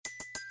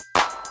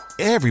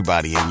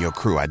Everybody in your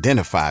crew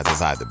identifies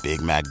as either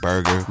Big Mac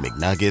Burger,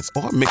 McNuggets,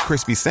 or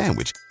McCrispy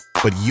Sandwich.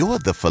 But you're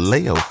the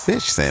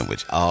Filet-O-Fish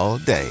Sandwich all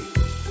day.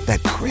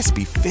 That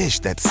crispy fish,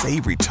 that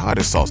savory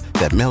tartar sauce,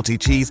 that melty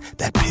cheese,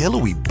 that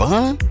pillowy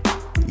bun.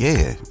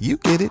 Yeah, you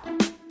get it.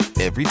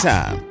 Every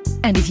time.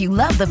 And if you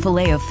love the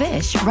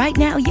Filet-O-Fish, right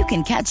now you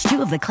can catch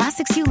two of the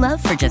classics you love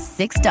for just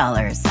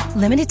 $6.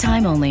 Limited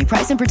time only.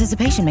 Price and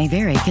participation may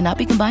vary. Cannot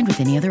be combined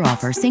with any other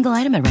offer. Single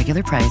item at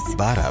regular price.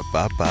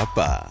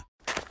 Ba-da-ba-ba-ba.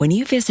 When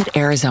you visit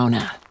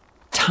Arizona,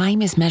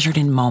 time is measured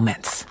in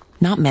moments,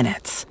 not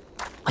minutes.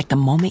 Like the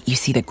moment you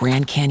see the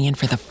Grand Canyon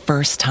for the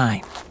first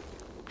time.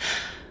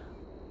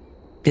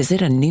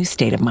 Visit a new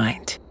state of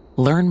mind.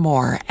 Learn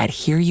more at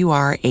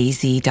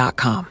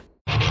hereyouareaz.com.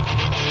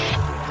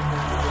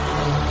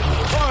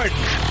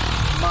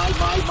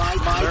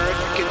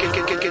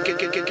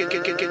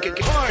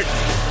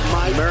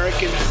 My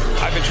American.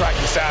 I've been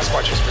tracking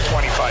Sasquatches for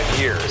 25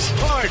 years.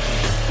 Pardon.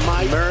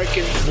 My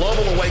American.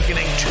 Global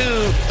awakening to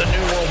the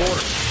New World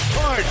Order.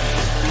 Pardon.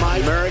 My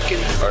American.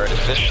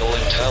 Artificial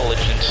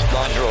intelligence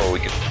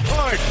android.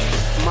 Pardon.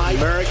 My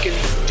American.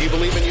 Do you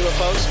believe in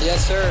UFOs?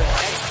 Yes, sir.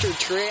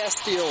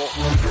 Extraterrestrial.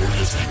 You're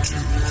listening to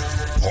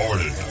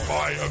Pardon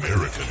My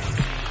American.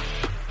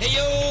 Hey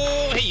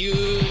yo, hey you.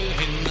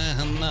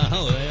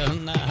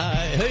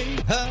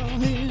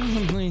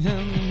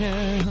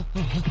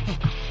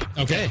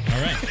 Okay,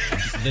 all right.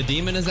 The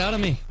demon is out of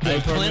me.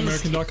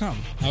 PardonMyAmerican.com.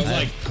 I was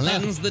like,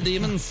 cleanse the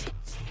demons.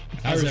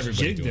 How's everybody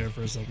jig doing? there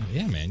for a second?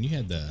 Yeah, man, you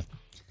had that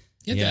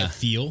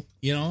feel.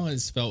 You know, it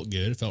felt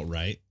good. It felt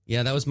right.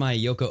 Yeah, that was my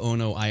Yoko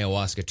Ono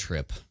ayahuasca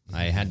trip.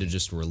 I had to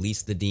just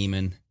release the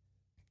demon.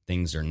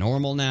 Things are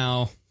normal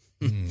now.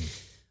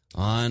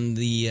 On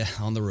the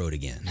road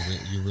again.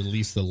 You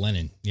release the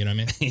Lenin. You know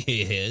what I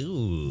mean?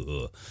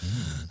 Ooh.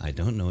 I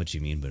don't know what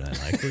you mean, but I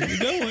like where you're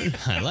going.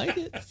 I like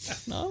it.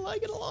 I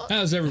like it a lot.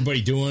 How's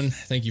everybody doing?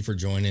 Thank you for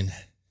joining.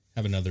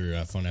 Have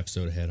another fun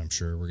episode ahead. I'm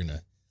sure we're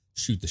gonna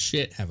shoot the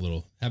shit. Have a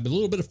little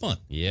bit of fun.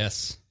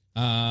 Yes.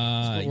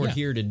 That's what we're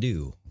here to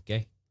do.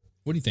 Okay.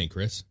 What do you think,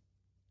 Chris?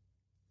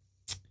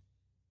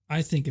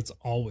 I think it's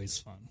always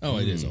fun. Oh,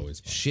 it is always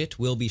fun. Shit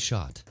will be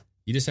shot.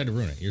 You just had to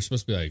ruin it. You're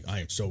supposed to be like,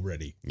 I am so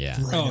ready. Yeah.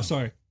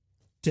 Sorry.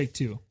 Take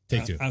two.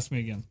 Take two. Ask me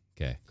again.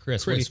 Okay.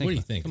 Chris, what do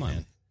you think? Come on.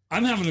 Man?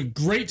 I'm having a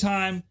great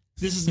time.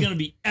 This is going to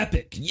be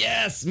epic.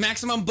 Yes.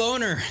 Maximum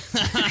boner.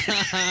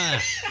 I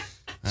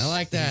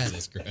like that.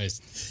 Jesus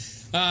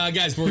Christ.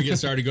 Guys, before we get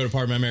started, go to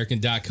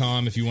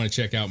PardonMyAmerican.com if you want to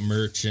check out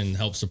merch and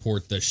help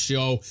support the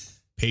show.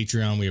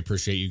 Patreon, we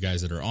appreciate you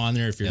guys that are on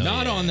there. If you're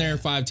not on there,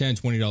 $5, $10,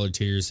 $20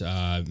 tiers,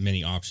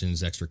 many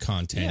options, extra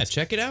content. Yeah,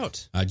 check it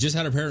out. Just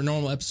had a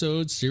paranormal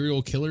episode,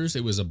 Serial Killers.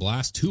 It was a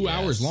blast, 2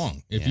 hours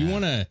long. If you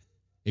want to,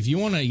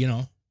 you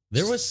know.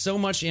 There was so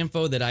much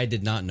info that I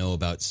did not know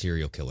about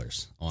serial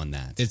killers on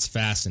that. It's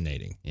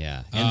fascinating.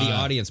 Yeah. And the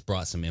audience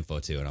brought some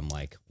info too, and I'm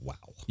like, wow.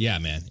 Yeah,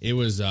 man. It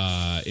was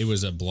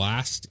a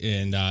blast.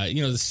 And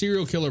the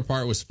serial killer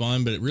part was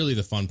fun, but really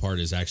the fun part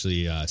is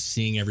actually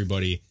seeing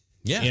everybody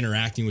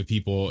interacting with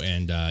people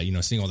and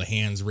seeing all the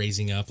hands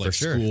raising up like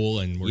school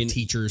and we're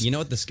teachers. You know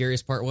what the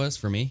scariest part was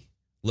for me?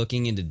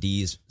 Looking into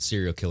Dee's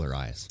serial killer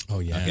eyes. Oh,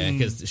 yeah. Okay,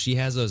 because she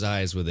has those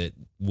eyes with it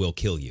will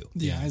kill you.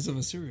 The eyes of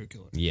a serial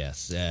killer.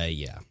 Yes,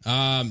 yeah.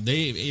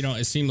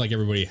 It seemed like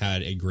everybody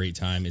had a great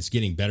time. It's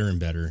getting better and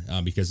better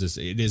because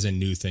it is a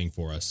new thing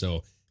for us.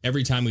 So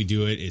every time we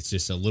do it, it's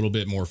just a little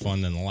bit more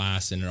fun than the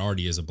last, and it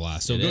already is a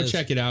blast. So go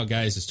check it out,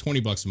 guys. It's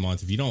 $20 a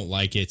month. If you don't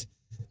like it,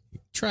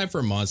 try it for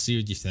a month, see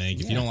what you think.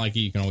 If you don't like it,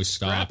 you can always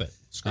stop.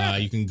 Scrap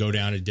it. You can go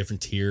down a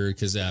different tier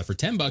because for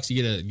 $10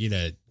 you get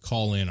a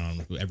call in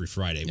on every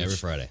Friday.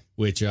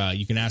 Which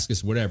you can ask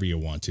us whatever you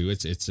want to.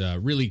 It's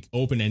really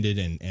open ended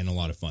and a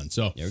lot of fun.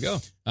 So there we go.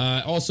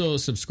 Also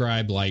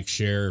subscribe, like,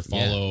 share,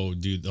 follow,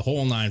 do the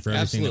whole nine for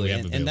everything that we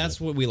have available. And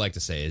that's what we like to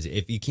say is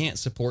if you can't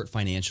support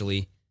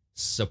financially,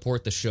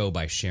 support the show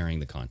by sharing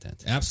the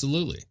content.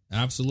 Absolutely.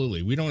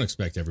 We don't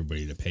expect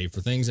everybody to pay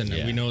for things, and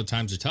we know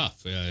times are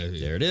tough.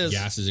 There it is.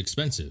 Gas is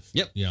expensive.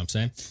 Yep. You know what I'm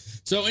saying?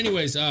 So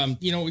anyways,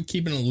 we're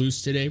keeping it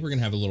loose today. We're going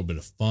to have a little bit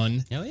of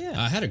fun. Hell yeah.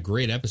 I had a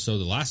great episode,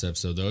 the last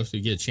episode, though. If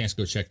you get a chance,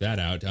 go check that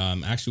out.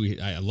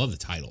 Actually, I love the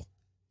title.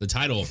 The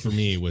title for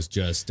me was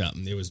just, what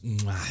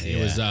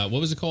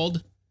was it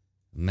called?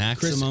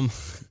 Maximum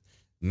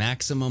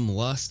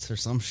lust or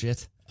some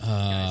shit.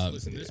 Guys,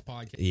 listen to this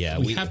podcast. Yeah,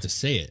 we have to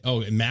say it.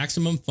 Oh,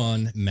 maximum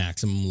fun,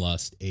 maximum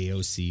lust.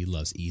 AOC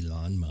loves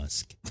Elon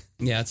Musk.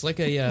 Yeah, it's like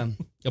a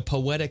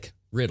poetic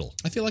riddle.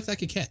 I feel like that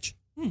could catch.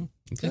 That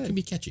could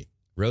be catchy.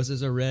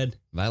 Roses are red,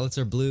 violets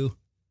are blue.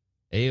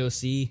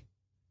 AOC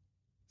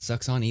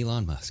sucks on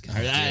Elon Musk.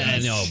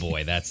 No,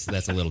 boy, that's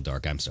a little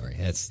dark. I'm sorry.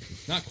 That's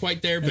not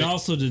quite there, but it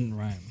also didn't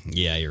rhyme.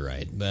 Yeah, you're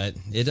right. But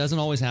it doesn't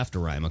always have to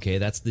rhyme, okay?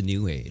 That's the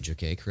new age,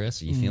 okay,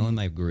 Chris? Are you feeling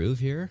my groove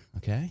here?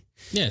 Okay.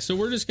 Yeah, so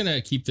we're just gonna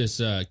keep this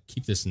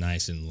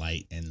nice and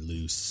light and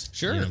loose.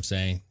 Sure. You know what I'm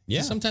saying?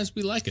 Yeah. Sometimes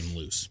we like them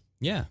loose.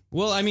 Yeah.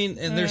 Well, I mean,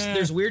 and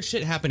there's weird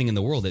shit happening in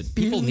the world that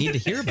people need to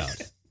hear about.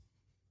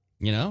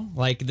 You know,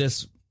 like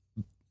this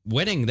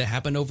wedding that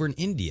happened over in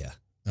India.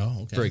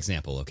 Oh, okay. For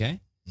example, okay?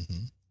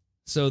 Mm-hmm.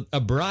 So a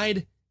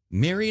bride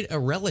married a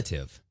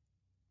relative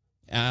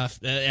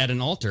at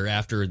an altar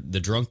after the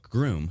drunk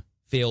groom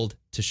failed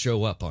to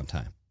show up on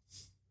time.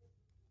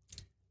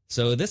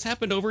 So this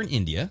happened over in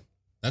India.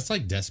 That's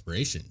like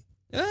desperation.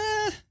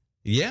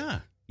 Yeah.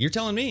 You're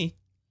telling me.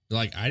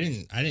 Like, I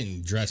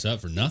didn't dress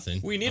up for nothing.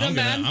 We need a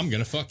man. I'm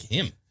gonna fuck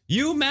him.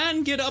 You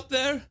man, get up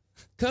there,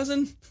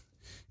 cousin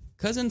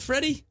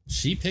Freddie.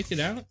 She picked it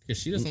out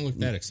because she doesn't look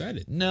that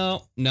excited.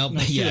 No, She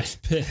yeah, looks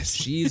pissed.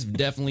 she's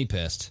definitely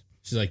pissed.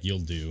 She's like, "You'll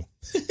do."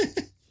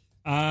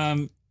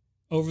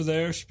 Over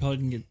there, she probably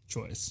didn't get the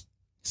choice.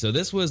 So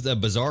this was the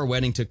bizarre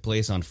wedding took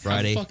place on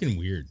Friday, How fucking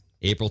weird.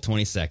 April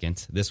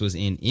 22nd. This was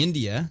in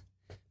India.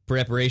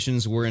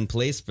 Preparations were in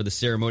place for the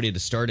ceremony to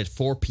start at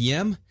 4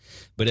 p.m.,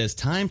 but as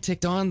time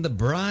ticked on, the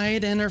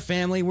bride and her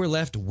family were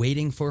left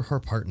waiting for her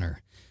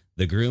partner.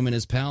 The groom and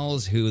his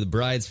pals, who the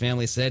bride's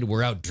family said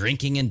were out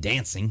drinking and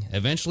dancing,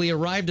 eventually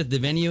arrived at the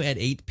venue at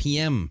 8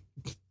 p.m.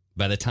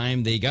 By the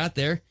time they got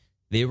there,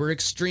 they were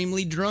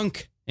extremely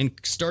drunk and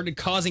started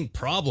causing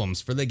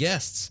problems for the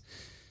guests.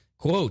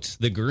 Quote,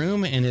 the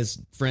groom and his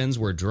friends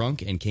were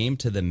drunk and came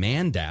to the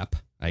mandap,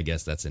 I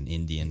guess that's an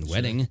Indian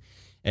wedding,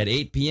 at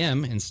 8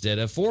 p.m. instead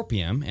of 4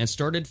 p.m. and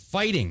started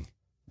fighting.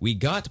 We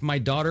got my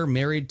daughter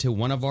married to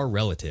one of our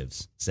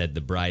relatives, said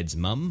the bride's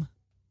mum.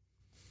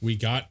 We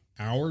got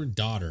our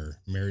daughter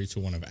married to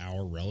one of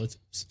our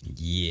relatives.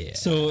 Yeah.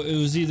 So it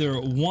was either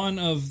one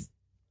of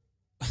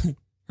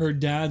her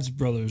dad's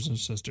brothers and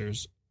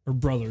sisters, or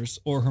brothers,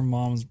 or her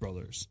mom's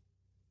brothers.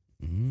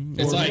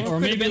 It's like, or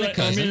maybe like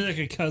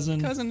a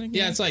cousin.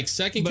 Yeah, it's like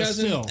second But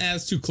cousin. still.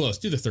 That's too close.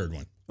 Do the third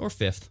one. or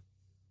fifth.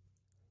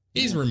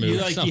 He's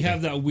removed. You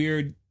have that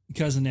weird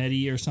cousin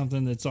Eddie or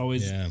something that's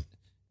always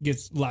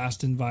gets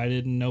last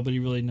invited and nobody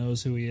really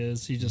knows who he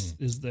is. He just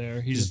is there.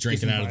 He's just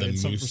drinking out of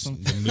the moose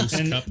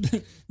cup.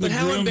 The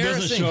how groom doesn't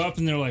embarrassing. show up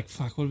and they're like,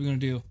 "Fuck, what are we gonna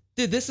do?"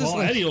 Dude, this is well,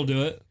 like, Eddie will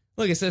do it.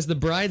 Look, it says the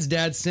bride's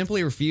dad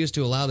simply refused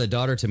to allow the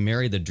daughter to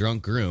marry the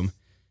drunk groom,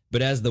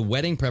 but as the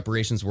wedding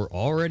preparations were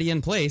already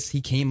in place, he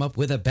came up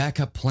with a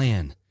backup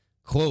plan.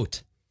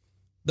 Quote,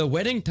 the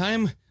wedding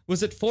time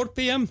was at 4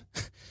 p.m.,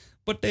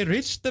 but they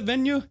reached the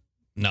venue.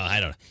 No, I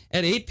don't know.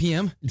 At 8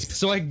 p.m.,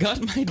 so I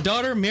got my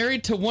daughter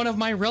married to one of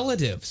my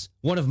relatives.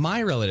 One of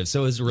my relatives,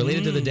 so it's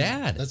related to the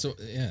dad. That's what,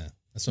 yeah.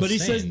 That's But what I'm he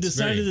saying. said It's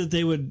decided very- that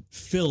they would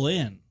fill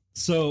in.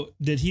 So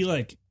did he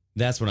like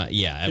That's what I,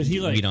 yeah, Did he,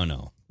 like- we don't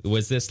know.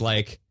 Was this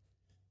like,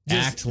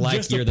 act like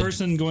just you're a the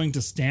person going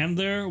to stand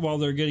there while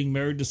they're getting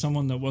married to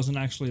someone that wasn't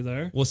actually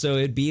there? Well, so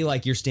it'd be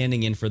like you're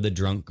standing in for the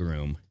drunk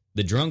groom.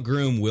 The drunk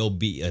groom will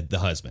be the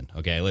husband.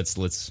 Okay, let's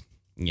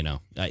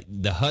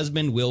the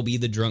husband will be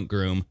the drunk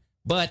groom,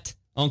 but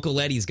Uncle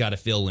Eddie's got to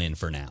fill in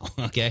for now.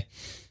 Okay,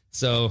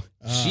 so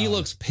she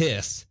looks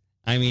pissed.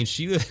 I mean,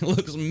 she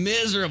looks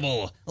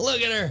miserable.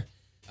 Look at her.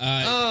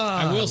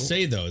 I will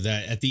say, though,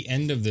 that at the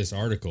end of this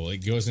article,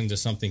 it goes into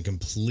something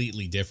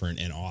completely different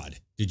and odd.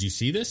 Did you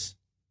see this?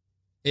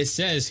 It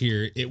says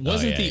here, it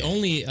wasn't the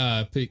only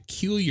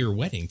peculiar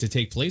wedding to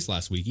take place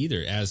last week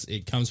either, as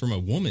it comes from a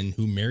woman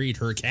who married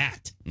her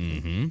cat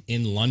in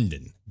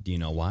London. Do you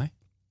know why?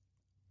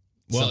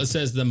 Well, it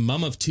says the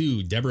mum of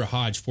two, Deborah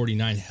Hodge,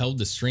 49, held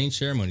the strange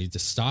ceremony to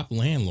stop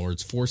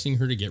landlords forcing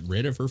her to get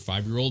rid of her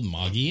 5-year-old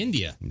Moggy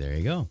India. There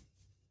you go.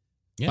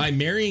 Yeah. By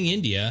marrying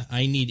India,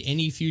 I need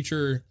any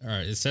future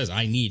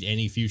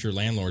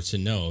landlords to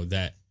know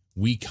that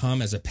we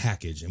come as a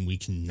package and we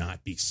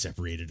cannot be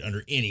separated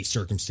under any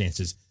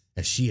circumstances,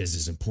 as she is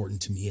as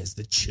important to me as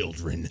the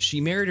children.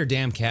 She married her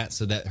damn cat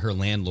so that her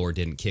landlord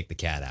didn't kick the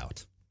cat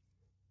out.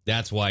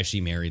 That's why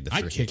she married the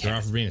I'd freaking kick cat. her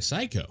off for being a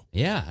psycho.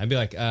 Yeah, I'd be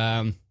like,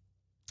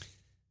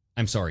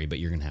 I'm sorry, but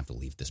you're going to have to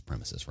leave this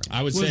premises right now.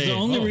 I would Was say the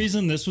only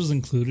reason this was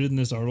included in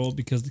this article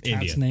because the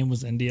cat's India. name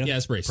was India? Yeah,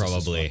 it's racist.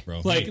 Probably. As fuck,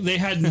 bro. Like they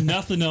had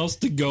nothing else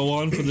to go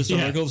on for this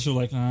article, so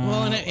like,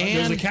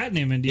 there's a cat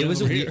named India. It was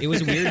a over here.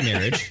 weird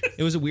marriage.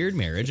 It was a weird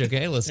marriage.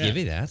 Okay, let's give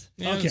you that.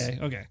 Yeah, it was-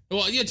 Okay.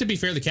 Well, yeah, to be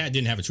fair, the cat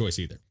didn't have a choice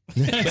either.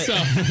 So,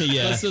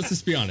 Yeah. let's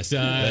just be honest.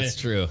 That's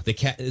true. The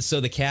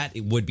cat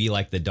would be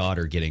like the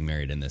daughter getting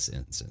married in this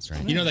instance,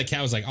 right? You know, that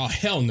cat was like, oh,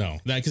 hell no.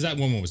 Because that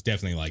woman was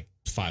definitely like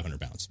 500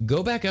 pounds.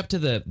 Go back up to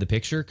the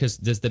picture, because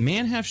does the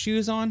man have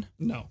shoes on?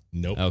 No.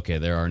 Nope. Okay,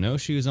 there are no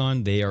shoes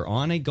on. They are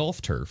on a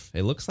golf turf.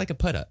 It looks like a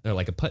putt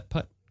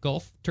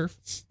golf turf.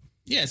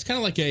 Yeah, it's kind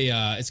of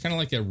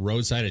like a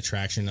roadside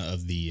attraction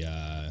of the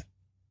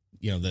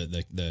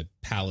the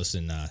palace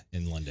in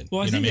London.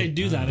 Well, I You know think what they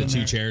do that The in two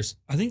there. chairs.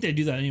 I think they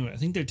do that anyway. I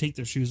think they take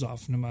their shoes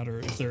off no matter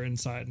if they're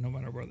inside, no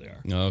matter where they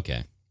are.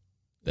 Okay,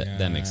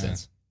 that makes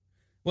sense.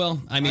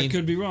 Well, I mean, I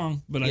could be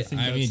wrong, but I think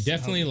that's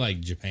definitely how- like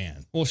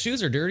Japan. well,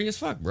 shoes are dirty as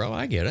fuck, bro.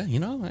 I get it. You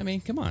know, I mean,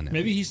 come on. Now.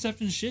 Maybe he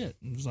stepped in shit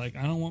and was like,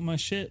 I don't want my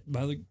shit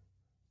by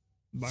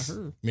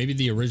her. Maybe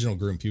the original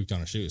groom puked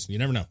on her shoes. You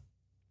never know.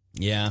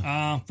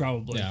 Yeah.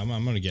 Probably. Yeah, I'm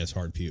going to guess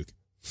hard puke.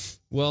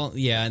 Well,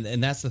 yeah,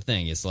 and that's the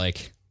thing. It's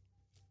like,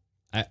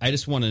 I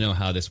just want to know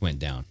how this went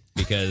down,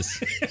 because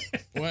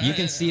you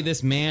can see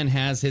this man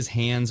has his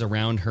hands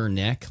around her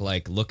neck,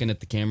 like looking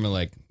at the camera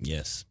like,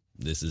 yes,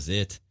 this is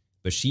it.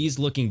 but she's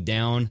looking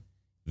down,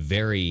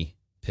 very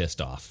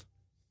pissed off.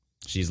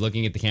 She's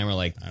looking at the camera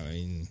like, I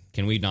mean,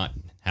 can we not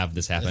have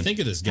this happen? Think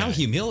of this guy. How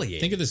humiliating.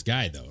 Think of this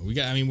guy, though.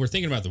 We're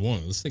thinking about the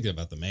woman. Let's think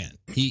about the man.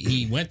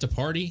 He went to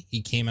party.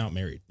 He came out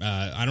married.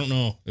 I don't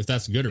know if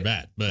that's good or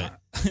bad, but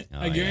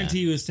I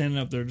guarantee he was standing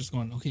up there just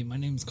going, okay, my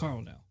name's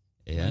Carl now.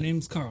 Yeah. My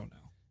name's Carl now.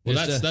 Well,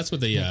 that's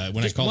what they,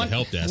 when I call the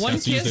help desk,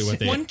 that's usually what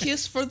they... One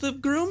kiss for the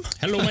groom.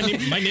 Hello,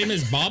 my name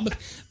is Bob.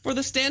 For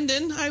the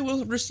stand-in, I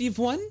will receive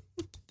one.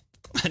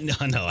 No,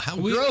 how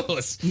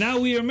gross. Now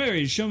we are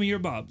married. Show me your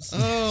bobs.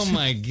 Oh,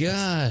 my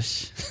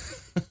gosh.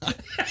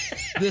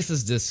 This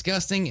is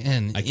disgusting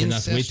and I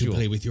cannot wait to incestual.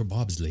 play with your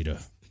bobs later.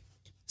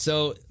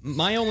 So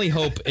my only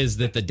hope is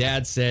that the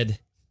dad said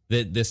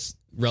that this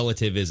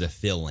relative is a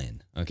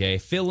fill-in, okay?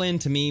 Fill-in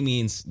to me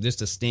means just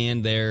to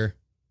stand there,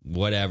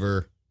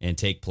 whatever, and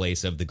take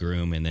place of the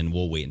groom, and then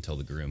we'll wait until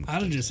the groom.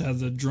 I'd have just had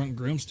the drunk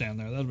groom stand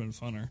there. That'd have been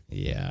funner.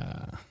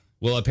 Yeah.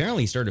 Well,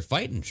 apparently he started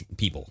fighting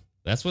people.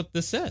 That's what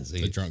this says.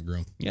 The drunk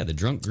groom. Yeah, the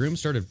drunk groom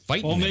started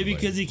fighting. Well, maybe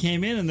everybody. because he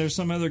came in and there's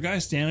some other guy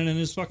standing in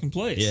his fucking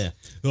place. Yeah.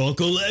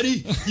 Uncle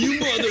Eddie, you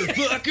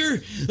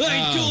motherfucker.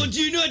 I told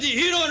you not to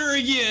hit on her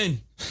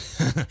again.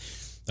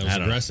 That was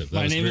aggressive.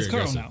 My name is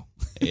Carl aggressive. now.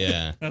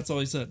 Yeah. That's all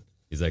he said.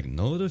 He's like,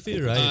 no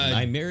fear.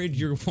 I married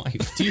your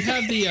wife. Do you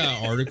have the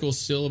article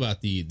still about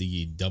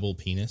the double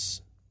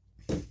penis?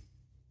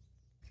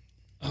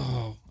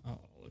 Oh, I'll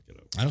look it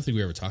up. I don't think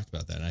we ever talked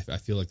about that. And I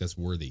feel like that's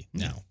worthy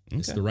now.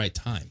 It's the right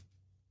time.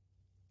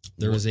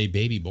 There was a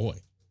baby boy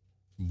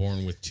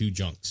born with two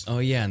junks. Oh,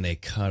 yeah, and they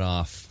cut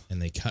off.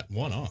 And they cut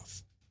one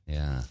off.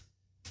 Yeah.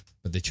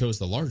 But they chose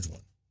the large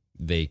one.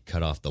 They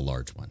cut off the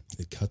large one.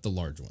 They cut the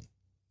large one.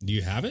 Do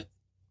you have it?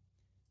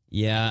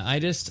 Yeah, I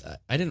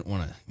didn't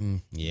want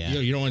to. Yeah.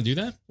 You don't want to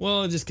do that?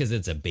 Well, just because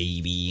it's a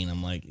baby, and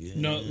I'm like,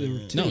 no, there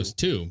were two. No, it's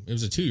two. It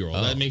was a 2-year-old.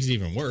 Oh. That makes it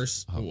even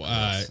worse.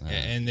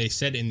 And they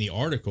said in the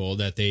article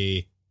that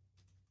they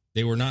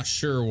were not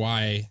sure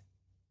why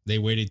they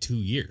waited 2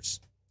 years.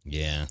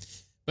 Yeah.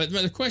 But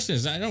the question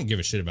is, I don't give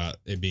a shit about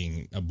it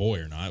being a boy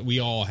or not. We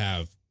all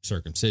have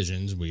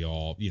circumcisions. We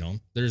all,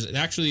 there's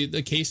actually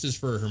the cases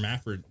for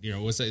hermaphrodite.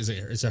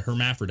 It's a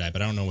hermaphrodite,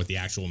 but I don't know what the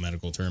actual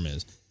medical term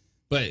is.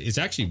 But it's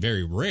actually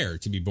very rare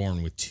to be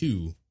born with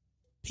two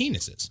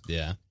penises.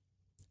 Yeah.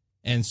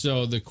 And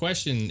so the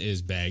question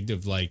is begged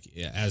of, like,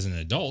 as an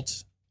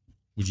adult,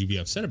 would you be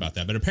upset about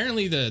that? But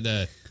apparently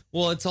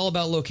well, it's all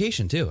about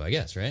location too, I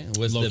guess, right?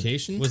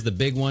 Location? Was the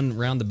big one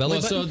around the belly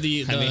button? So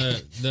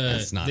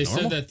that's not they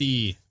normal. said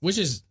that which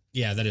is,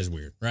 yeah, that is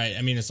weird, right?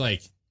 I mean, it's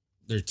like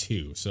they're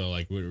two. So,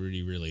 like, what would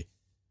you really,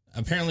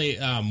 apparently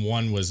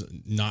one was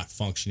not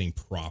functioning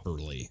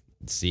properly.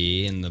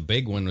 See, and the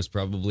big one was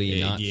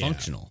probably not yeah,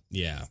 functional.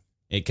 Yeah.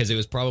 Because it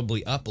was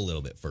probably up a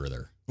little bit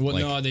further. Well,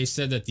 no, they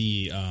said that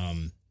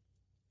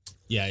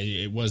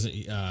it wasn't,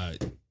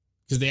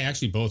 because they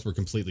actually both were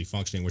completely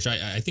functioning, which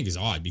I think is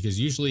odd, because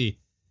usually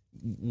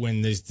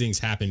when these things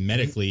happen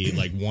medically,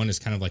 like, one is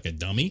kind of like a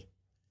dummy.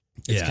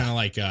 It's kind of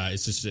like,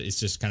 it's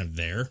just kind of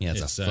there. Yeah,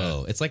 it's a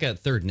faux. It's like a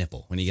third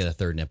nipple. When you get a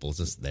third nipple, it's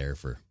just there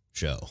for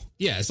show.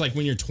 Yeah, it's like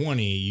when you're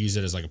 20, you use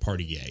it as like a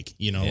party gag.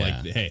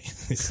 Like, hey,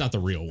 it's not the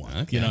real one.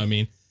 Okay. You know what I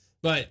mean?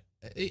 But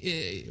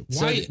why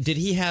So did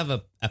he have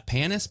a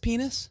penis?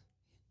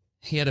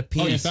 He had a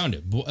penis. Oh, you found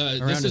it.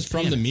 This is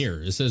from the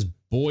Mirror. It says,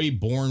 boy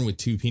born with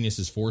two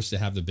penises forced to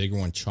have the bigger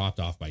one chopped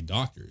off by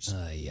doctors.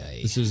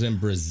 This was in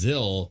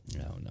Brazil.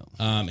 No.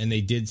 And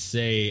they did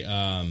say...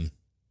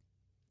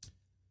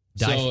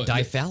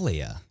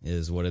 Diphallia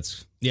is what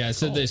it's Yeah, it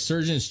said called. the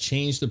surgeons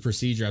changed the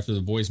procedure after the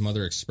boy's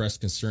mother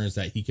expressed concerns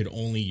that he could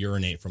only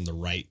urinate from the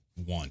right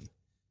one.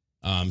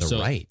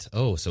 Right.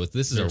 Oh, so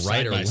this is a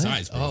right or left?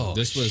 Sides, oh,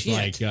 this was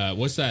shit. like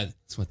what's that?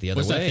 That's what the other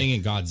way. What's that thing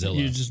in Godzilla?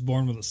 You're just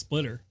born with a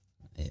splitter.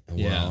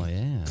 Well,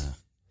 yeah.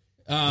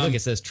 Look,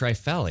 it says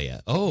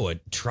triphallia. Oh, a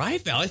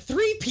triphallia.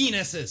 3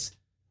 penises.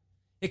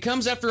 It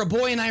comes after a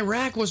boy in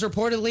Iraq was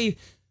reportedly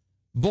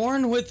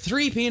born with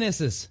 3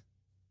 penises.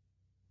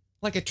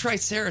 Like a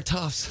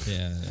triceratops.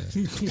 Yeah.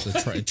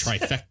 The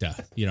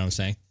trifecta. You know what I'm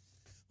saying?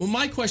 Well,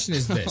 my question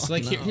is this.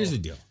 Like, here's the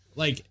deal.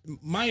 Like,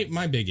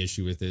 my big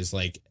issue with this,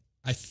 like,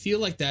 I feel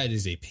like that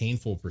is a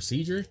painful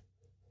procedure.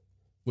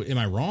 Am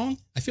I wrong?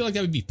 I feel like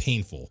that would be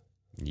painful.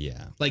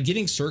 Yeah. Like,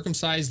 getting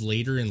circumcised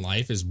later in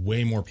life is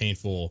way more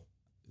painful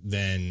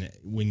than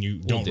when you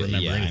don't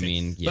remember anything. I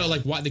mean, But,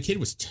 like, why the kid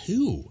was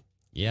 2?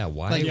 Yeah,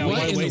 why? Like,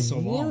 why in the so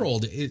long?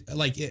 world?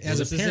 As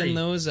a parent, in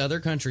those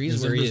other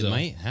countries in where you Brazil.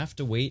 might have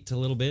to wait a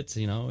little bit,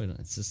 and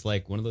it's just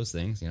like one of those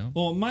things,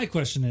 Well, my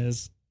question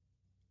is,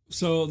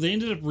 so they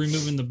ended up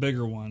removing the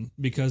bigger one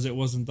because it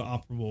wasn't the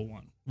operable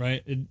one,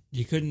 right?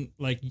 You couldn't,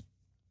 like,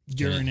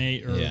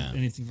 urinate or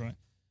anything from it.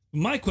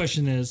 My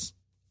question is,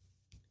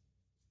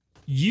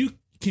 you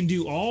can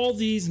do all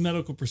these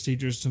medical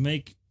procedures to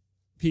make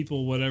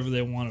people whatever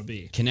they want to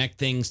be. Connect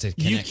things to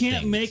connect You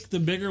can't things. make the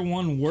bigger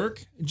one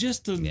work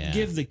just to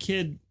give the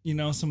kid,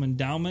 some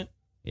endowment.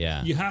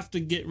 Yeah. You have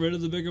to get rid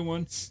of the bigger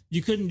one.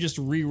 You couldn't just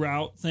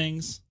reroute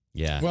things.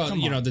 Yeah. well,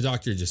 Come on. the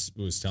doctor just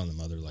was telling the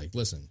mother, like,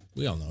 listen,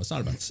 we all know it's not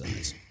about the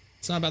size.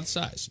 It's not about the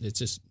size. It's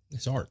just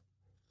It's art.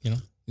 You know,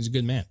 he's a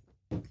good man.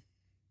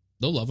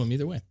 They'll love him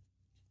either way.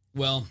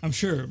 Well, I'm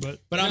sure, but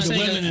I'm the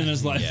saying women in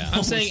his life. Yeah.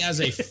 I'm saying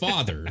as a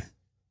father,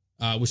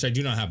 which I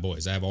do not have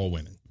boys. I have all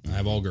women. I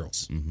have all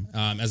girls.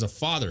 As a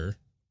father,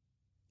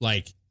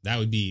 like that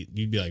would be,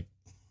 you'd be like,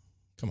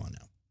 come on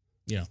now.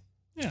 You know?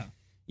 Yeah.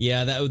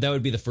 Yeah, that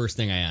would be the first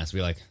thing I asked.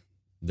 Be like,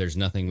 there's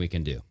nothing we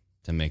can do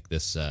to make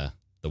this, the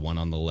one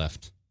on the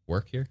left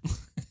work here.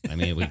 I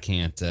mean, we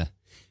can't,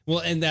 well,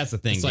 and that's the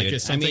thing, it's like dude.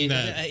 it's something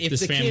that if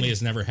this family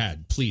has never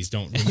had. Please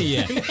don't.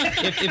 Yeah.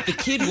 If the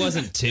kid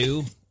wasn't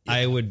 2,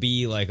 I would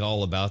be like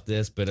all about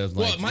this, but I was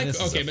like,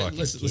 but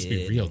let's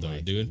be real though,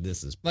 dude.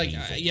 This is like,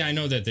 I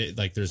know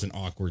that there's an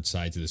awkward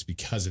side to this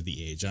because of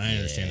the age, and I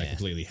understand that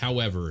completely.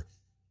 However,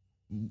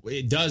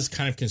 it does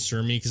kind of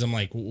concern me because I'm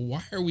like,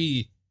 why are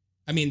we?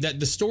 I mean, that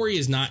the story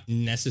is not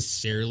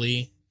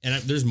necessarily,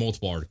 and there's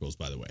multiple articles,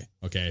 by the way,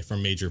 okay,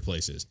 from major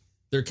places.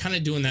 They're kind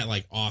of doing that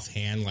like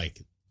offhand, like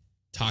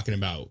talking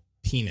about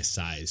penis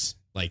size.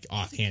 Like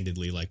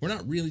offhandedly, like we're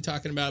not really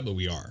talking about it, but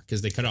we are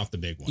because they cut off the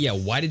big one. Yeah,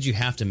 why did you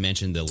have to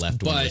mention the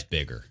left one was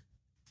bigger?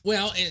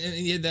 Well,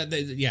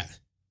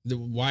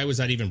 why was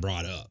that even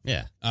brought up?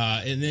 Yeah,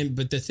 and then,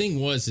 but the thing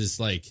is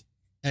like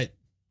at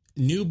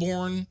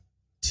newborn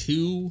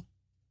 2,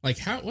 like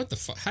what the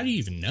fuck? How do you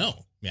even know,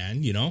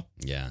 man? You know?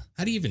 Yeah.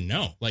 How do you even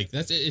know? Like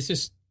it's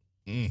just,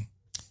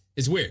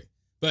 it's weird.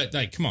 But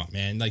like, come on,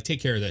 man! Like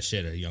take care of that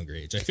shit at a younger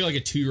age. I feel like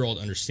a 2-year-old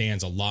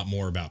understands a lot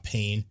more about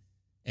pain.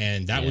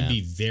 And that would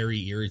be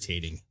very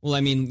irritating. Well,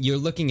 I mean, you're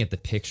looking at the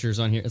pictures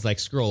on here. It's like,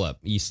 scroll up.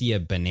 You see a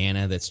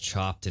banana that's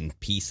chopped in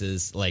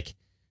pieces. Like,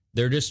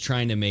 they're just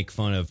trying to make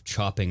fun of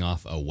chopping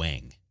off a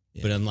wang.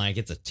 Yeah. But I'm like,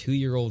 it's a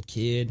 2-year-old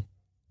kid.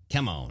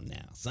 Come on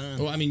now, son.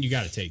 Well, I mean, you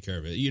got to take care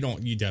of it. You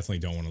definitely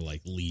don't want to,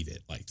 like, leave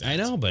it like that. I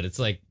know, but it's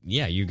like,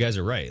 yeah, you guys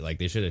are right. Like,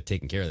 they should have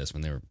taken care of this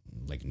when they were,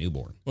 like,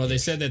 newborn. Well, they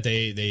said that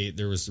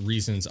there was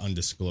reasons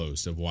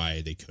undisclosed of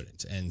why they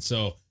couldn't. And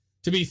so...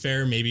 To be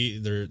fair, maybe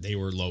they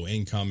were low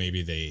income.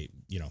 Maybe they,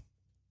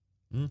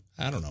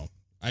 I don't know.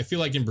 I feel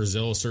like in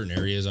Brazil, certain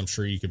areas, I'm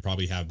sure you could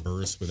probably have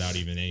births without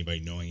even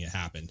anybody knowing it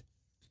happened.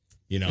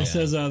 You know, it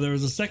says there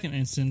was a second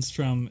instance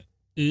from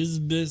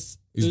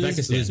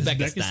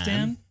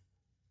Uzbekistan,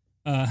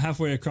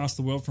 halfway across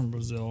the world from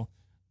Brazil.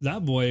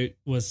 That boy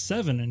was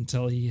 7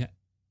 until he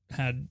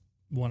had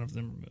one of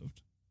them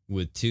removed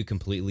with 2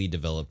 completely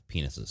developed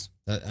penises.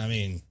 I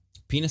mean,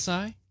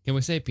 penisi? Can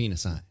we say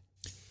penisi?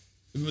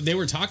 They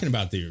were talking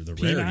about the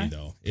rarity,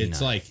 though. It's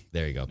Peni. like...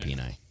 There you go,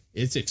 peni.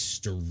 It's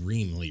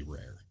extremely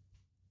rare.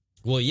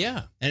 Well,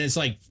 yeah. And it's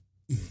like...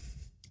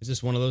 It's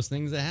just one of those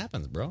things that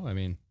happens, bro. I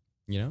mean,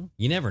 you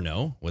never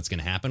know what's going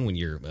to happen when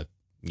you're, a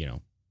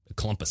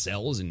clump of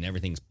cells and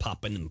everything's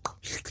popping and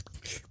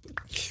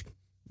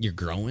you're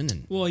growing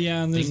and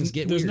and there's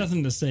weird.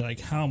 Nothing to say, like,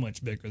 how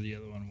much bigger the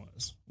other one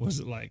was. Was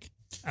it, like,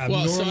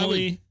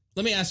 abnormally...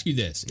 let me ask you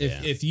this.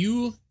 If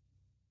you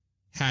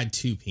had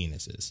 2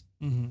 penises...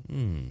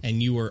 Mm-hmm.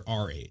 And you were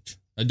our age,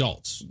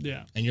 adults.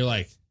 Yeah. And you're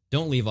like...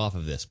 Don't leave off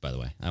of this, by the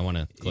way. I want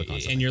to click on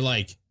something. And you're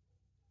like,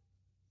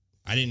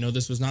 I didn't know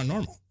this was not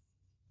normal.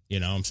 You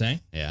know what I'm saying?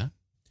 Yeah.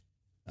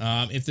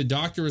 If the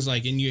doctor was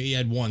like, and you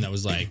had one that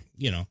was like,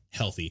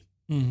 healthy.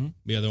 Mm-hmm.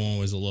 The other one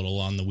was a little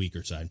on the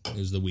weaker side. It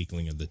was the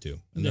weakling of the 2.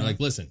 And they're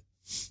like, listen,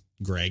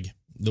 Greg,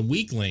 the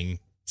weakling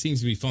seems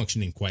to be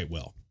functioning quite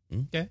well.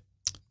 Okay.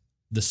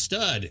 The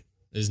stud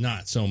is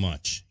not so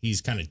much.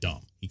 He's kind of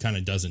dumb. He kind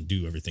of doesn't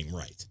do everything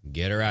right.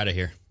 Get her out of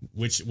here.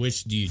 Which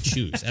do you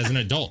choose? As an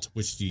adult,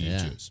 which do you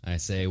choose? I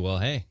say, well,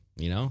 hey,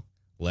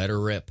 let her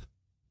rip.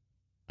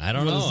 I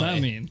don't know. What does that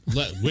mean?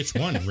 Which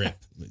one rip?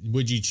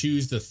 Would you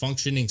choose the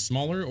functioning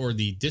smaller or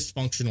the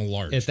dysfunctional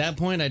large? At that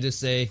point, I just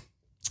say,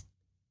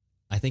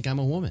 I think I'm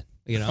a woman.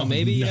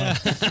 Maybe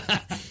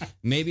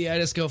maybe I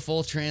just go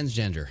full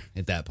transgender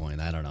at that point.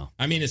 I don't know.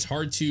 I mean, it's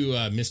hard to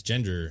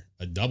misgender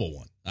a double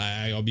one.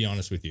 I'll be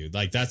honest with you.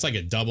 Like, that's like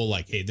a double,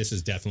 like, hey, this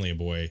is definitely a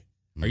boy.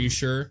 Are you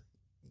sure?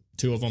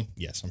 2 of them?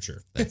 Yes, I'm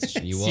sure. That's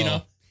you.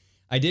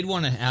 I did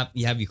want to have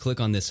you click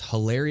on this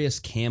hilarious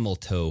camel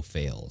toe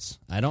fails.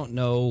 I don't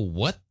know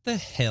what the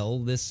hell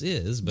this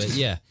is, but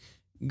yeah,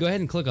 go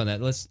ahead and click on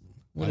that. I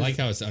like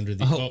how it's under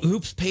the...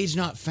 oops, page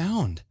not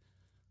found.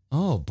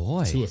 Oh,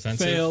 boy. Too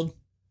offensive. Failed.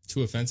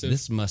 Too offensive.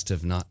 This must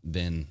have not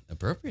been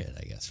appropriate,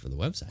 I guess, for the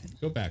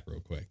website. Go back real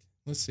quick.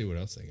 Let's see what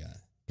else they got.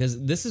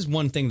 Because this is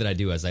one thing that I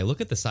do as I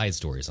look at the side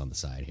stories on the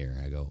side here.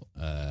 I go,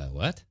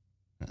 what?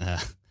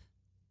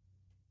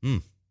 Okay.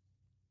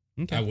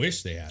 I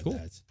wish they had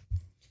that.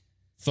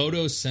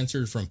 Photos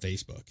censored from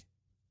Facebook.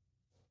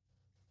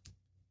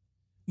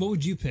 What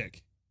would you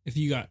pick if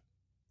you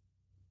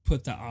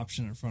put that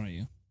option in front of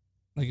you?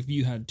 Like if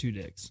you had 2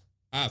 dicks.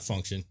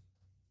 Function.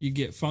 You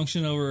get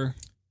function over...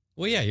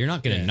 Well, yeah, you're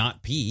not going to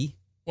not pee.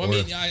 Well, I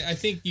mean, I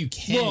think you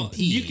can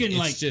pee. You can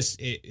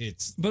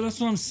it's... But that's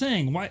what I'm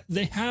saying. Why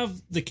they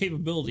have the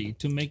capability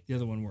to make the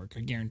other one work.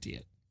 I guarantee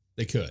it.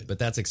 They could. But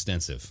that's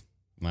extensive.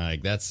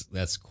 Like,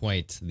 that's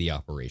quite the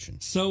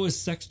operation. So is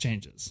sex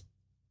changes.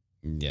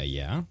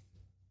 Yeah.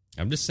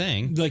 I'm just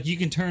saying. Like, you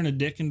can turn a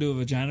dick into a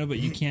vagina, but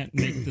you can't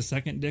make the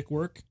second dick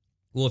work.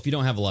 Well, if you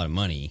don't have a lot of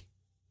money,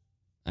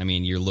 I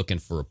mean, you're looking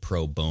for a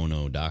pro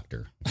bono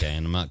doctor, okay?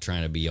 And I'm not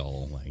trying to be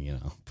all like,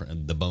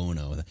 the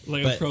bono,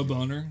 like a pro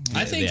boner.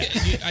 I think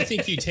I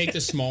think you take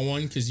the small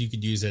one because you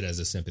could use it as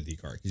a sympathy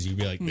card because you'd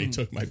be like, they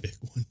took my big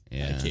one.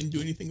 Yeah. I can't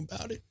do anything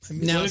about it. I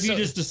mean, now, if you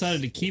just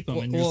decided to keep them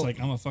and you're just like,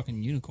 I'm a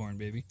fucking unicorn,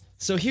 baby.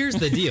 So here's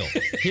the deal.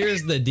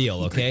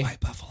 Okay?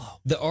 White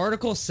buffalo. The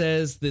article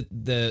says that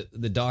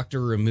the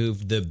doctor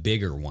removed the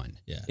bigger one.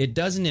 Yeah. It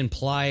doesn't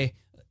say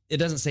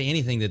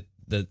anything that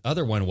the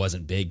other one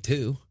wasn't big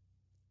too.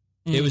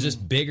 It was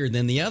just bigger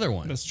than the other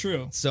one. That's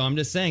true. So I'm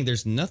just saying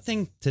there's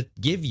nothing to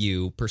give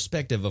you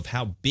perspective of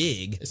how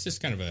big. It's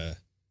just kind of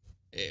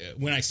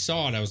when I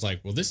saw it, I was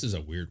like, well, this is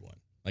a weird one.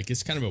 Like,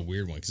 it's kind of a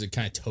weird one because it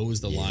kind of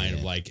toes the line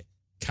of like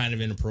kind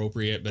of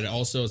inappropriate, but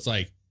also it's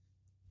like,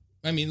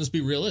 I mean, let's be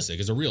realistic.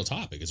 It's a real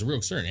topic. It's a real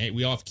concern. Hey,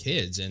 we all have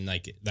kids and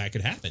like that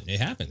could happen. It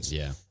happens.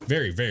 Yeah.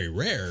 Very, very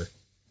rare.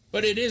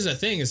 But it is a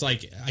thing. It's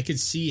like, I could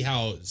see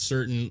how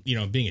certain,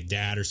 being a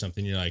dad or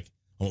something, you're like,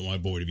 I want my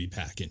boy to be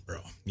packing, bro.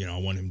 I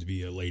want him to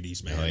be a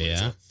ladies' man. Oh,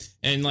 yeah.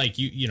 And like,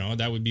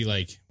 that would be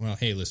like, well,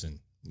 hey,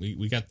 listen,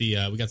 we got the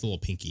little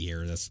pinky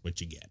here. That's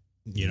what you get,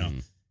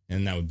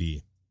 and that would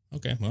be,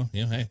 okay, well,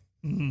 hey,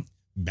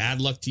 bad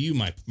luck to you,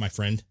 my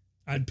friend.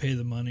 I'd pay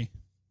the money.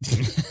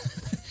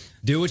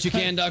 Do what you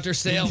can, Dr.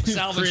 Salvage.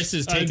 Chris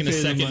is taking a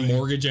second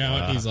mortgage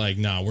out. He's like,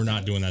 no, we're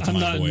not doing that to my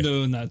boy. I'm not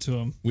doing that to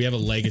him. We have a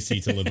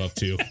legacy to live up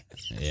to.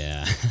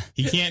 Yeah.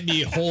 He can't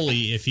be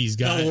holy if he's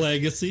got a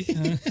legacy.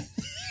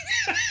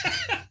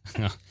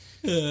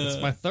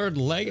 It's my third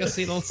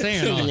legacy. Don't say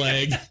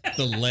it.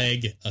 The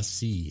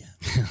legacy.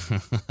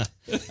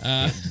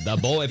 The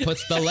boy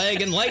puts the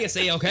leg in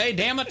legacy. Okay,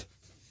 damn it.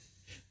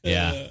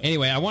 Yeah.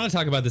 Anyway, I want to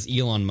talk about this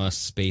Elon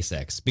Musk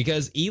SpaceX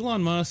because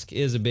Elon Musk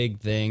is a big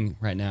thing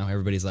right now.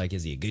 Everybody's like,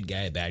 is he a good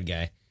guy, a bad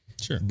guy?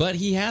 Sure. But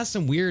he has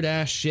some weird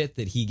ass shit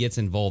that he gets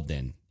involved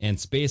in, and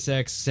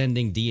SpaceX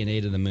sending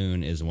DNA to the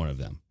moon is one of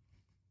them.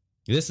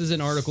 This is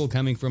an article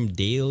coming from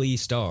Daily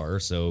Star,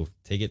 so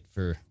take it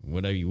for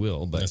whatever you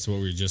will. But that's what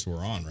we just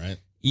were on, right?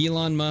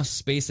 Elon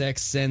Musk SpaceX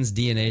sends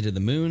DNA to the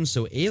moon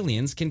so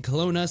aliens can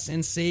clone us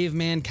and save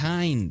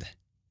mankind.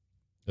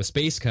 A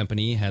space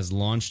company has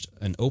launched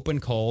an open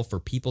call for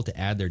people to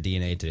add their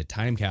DNA to a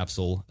time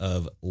capsule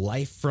of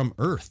life from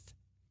Earth.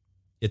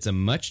 It's a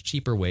much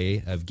cheaper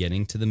way of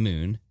getting to the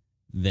moon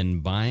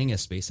than buying a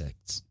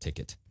SpaceX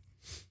ticket.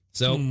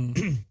 So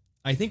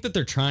I think that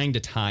they're trying to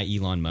tie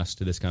Elon Musk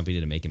to this company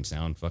to make him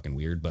sound fucking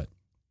weird, but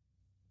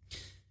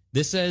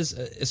this says,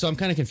 so I'm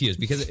kind of confused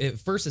because at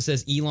first it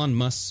says Elon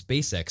Musk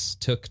SpaceX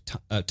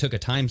took a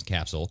time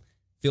capsule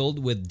filled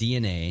with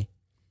DNA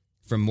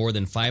from more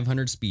than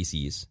 500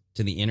 species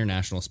to the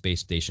International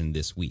Space Station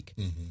this week.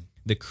 Mm-hmm.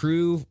 The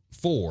Crew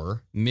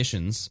 4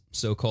 mission's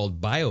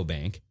so-called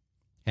biobank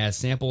has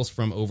samples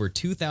from over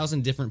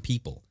 2,000 different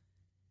people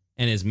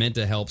and is meant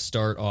to help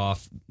start an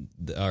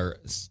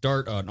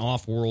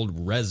off-world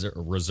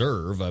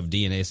reserve of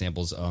DNA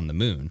samples on the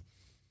moon.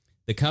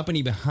 The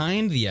company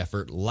behind the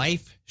effort,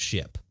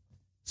 LifeShip.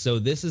 So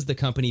this is the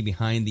company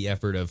behind the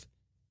effort of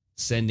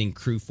sending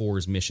Crew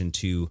 4's mission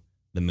to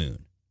the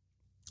moon.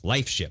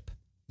 LifeShip.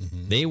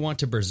 Mm-hmm. They want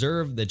to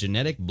preserve the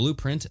genetic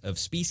blueprint of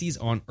species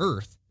on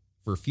Earth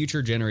for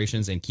future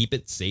generations and keep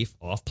it safe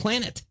off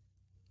planet.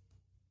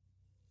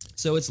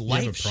 So it's LifeShip.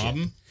 You have a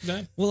problem with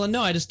that? Well,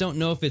 no, I just don't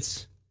know if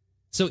it's...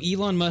 So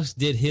Elon Musk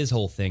did his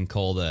whole thing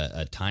called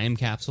a time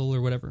capsule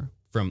or whatever.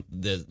 From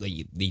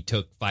they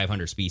took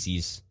 500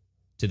 species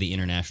to the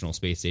International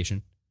Space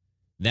Station.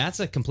 That's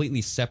a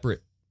completely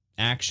separate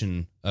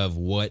action of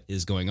what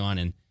is going on.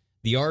 And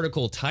the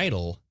article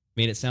title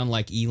made it sound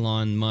like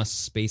Elon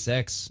Musk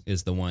SpaceX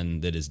is the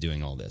one that is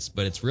doing all this.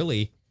 But it's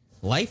really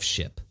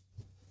LifeShip.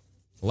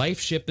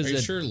 LifeShip is... Are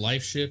you sure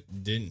LifeShip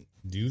didn't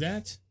do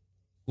that?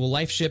 Well,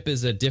 LifeShip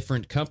is a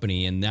different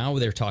company, and now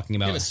they're talking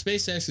about... Yeah, but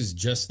SpaceX is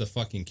just the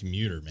fucking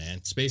commuter, man.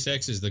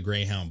 SpaceX is the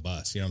Greyhound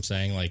bus. You know what I'm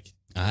saying? Like,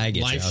 I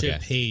get LifeShip okay.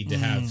 paid to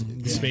have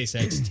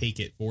SpaceX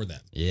take it for them.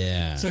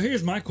 Yeah. So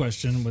here's my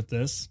question with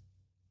this.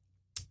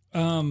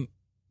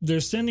 They're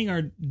sending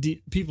our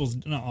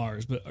people's, not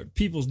ours, but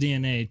people's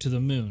DNA to the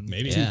moon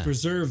to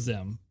preserve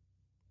them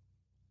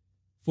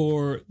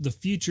for the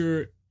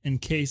future in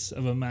case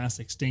of a mass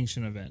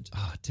extinction event.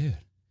 Oh, dude.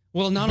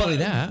 Well, not only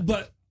that.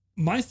 But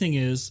my thing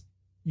is,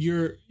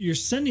 you're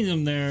sending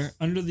them there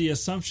under the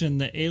assumption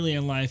that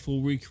alien life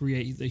will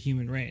recreate the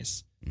human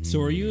race. So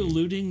are you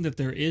alluding that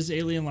there is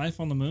alien life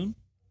on the moon?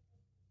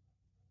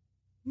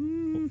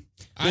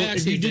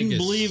 If you didn't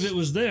believe it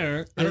was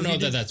there, I don't know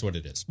that that's what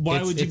it is.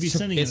 Why would you be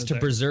sending it? It's to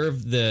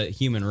preserve the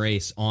human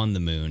race on the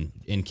moon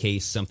in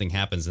case something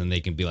happens, and they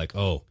can be like,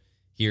 "Oh,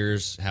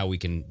 here's how we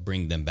can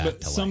bring them back to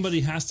life."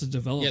 Somebody has to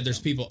develop. Yeah, there's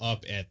people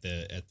up at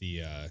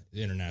the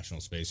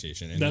International Space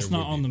Station. And that's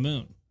not on the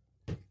moon.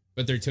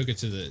 But they took it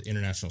to the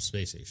International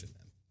Space Station then.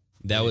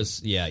 That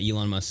was,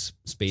 Elon Musk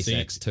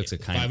SpaceX took a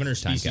kind 500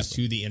 of time species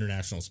capsule to the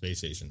International Space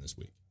Station this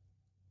week.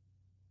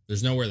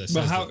 There's nowhere that says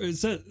But how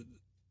is that?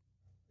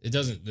 It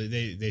doesn't.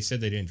 They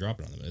said they didn't drop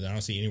it on the moon. I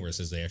don't see anywhere it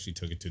says they actually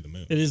took it to the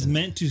moon. It is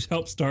meant to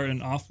help start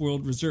an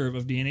off-world reserve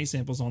of DNA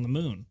samples on the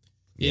moon.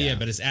 Yeah,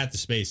 but it's at the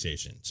space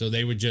station. So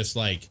they would just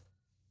like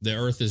the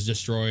Earth is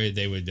destroyed.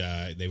 They would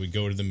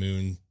go to the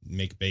moon,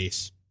 make a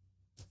base,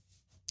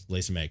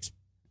 lay some eggs.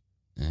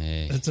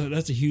 Hey.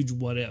 That's a huge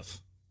what if.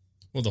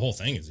 Well, the whole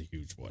thing is a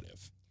huge what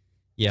if.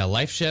 Yeah,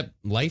 LifeShip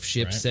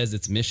Right. says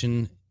its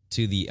mission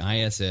to the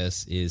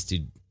ISS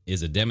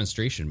is a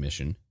demonstration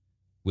mission,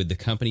 with the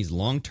company's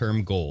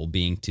long-term goal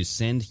being to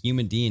send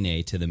human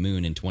DNA to the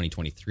moon in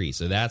 2023.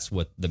 So that's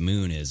what the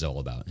moon is all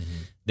about.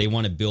 Mm-hmm. They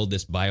want to build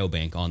this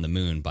biobank on the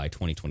moon by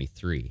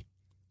 2023.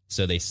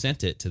 So they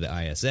sent it to the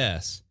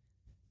ISS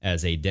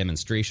as a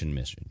demonstration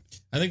mission.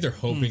 I think they're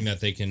hoping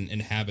that they can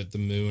inhabit the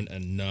moon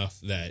enough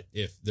that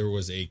if there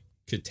was a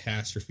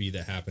catastrophe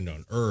that happened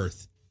on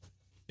Earth,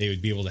 they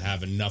would be able to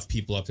have enough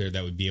people up there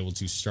that would be able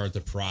to start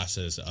the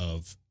process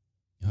of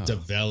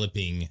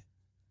developing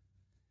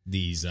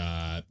these,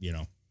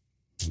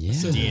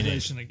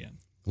 civilization again.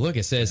 Look,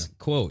 it says,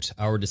 quote,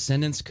 our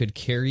descendants could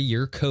carry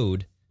your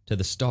code to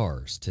the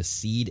stars to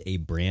seed a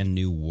brand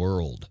new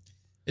world.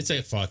 It's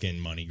a fucking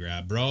money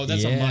grab, bro.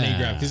 That's a money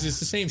grab because it's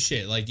the same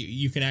shit. Like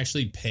you can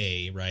actually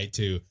pay, right,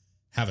 to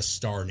have a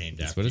star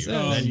named after you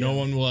that no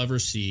one will ever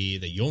see,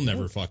 that you'll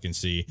never fucking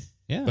see.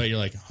 Yeah. But you're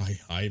like,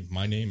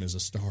 my name is a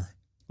star.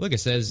 Look, it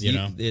says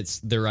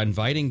they're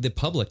inviting the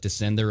public to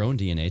send their own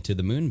DNA to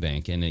the moon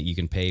bank, and you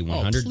can pay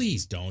 100.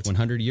 Please don't.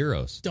 100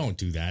 euros. Don't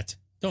do that.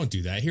 Don't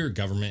do that. Here,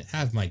 government,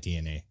 have my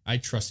DNA. I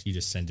trust you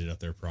to send it up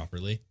there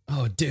properly.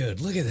 Oh,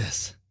 dude, look at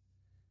this.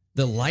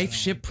 The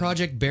LifeShip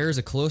project bears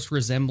a close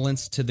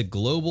resemblance to the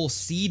Global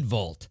Seed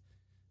Vault,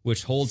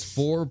 which holds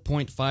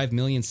 4.5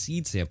 million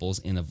seed samples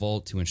in a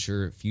vault to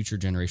ensure future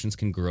generations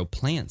can grow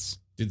plants.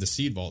 Dude, the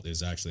Seed Vault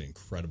is actually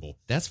incredible.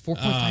 That's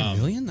 4.5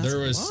 million? That's a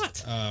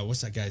lot.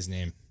 What's that guy's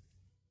name?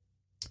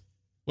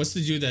 What's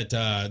the dude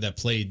that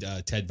played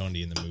Ted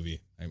Bundy in the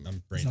movie?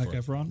 I'm brain Zac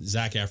Efron?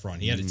 Zac Efron.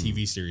 He had a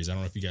TV series. I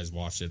don't know if you guys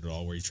watched it at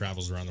all, where he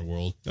travels around the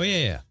world. Oh,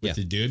 yeah. With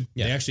the dude.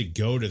 Yeah. They actually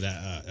go to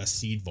that a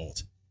seed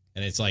vault.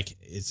 And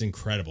it's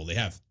incredible. They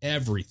have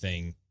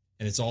everything.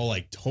 And it's all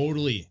like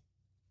totally.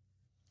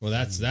 Well,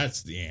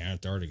 that's the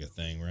Antarctica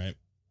thing, right?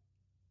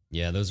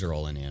 Yeah, those are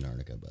all in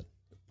Antarctica,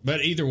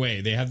 But either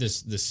way, they have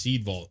this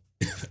seed vault.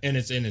 And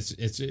it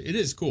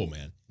is cool,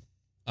 man.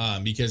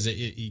 Because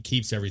it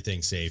keeps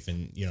everything safe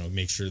and,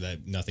 makes sure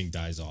that nothing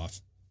dies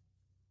off.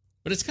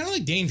 But it's kind of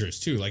like dangerous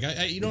too. Like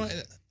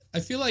I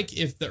feel like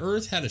if the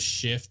Earth had a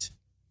shift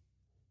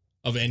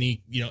of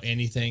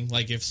anything,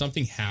 like if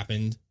something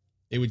happened,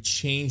 it would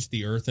change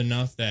the Earth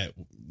enough that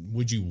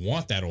would you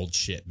want that old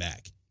shit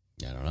back?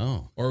 I don't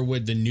know. Or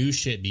would the new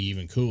shit be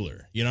even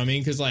cooler? You know what I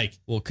mean? Because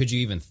could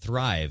you even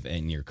thrive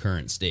in your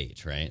current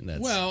stage, right?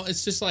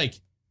 It's just like,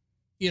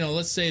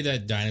 let's say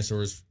that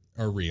dinosaurs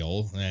are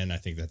real, and I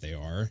think that they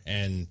are,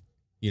 and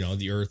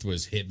the Earth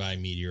was hit by a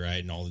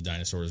meteorite and all the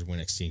dinosaurs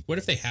went extinct. What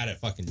if they had a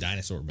fucking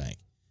dinosaur bank?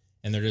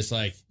 And they're just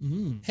like,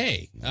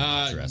 hey,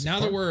 now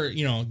that we're,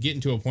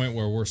 getting to a point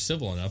where we're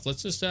civil enough,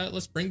 let's just,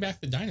 let's bring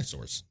back the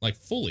dinosaurs, like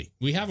fully.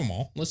 We have them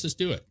all. Let's just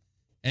do it.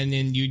 And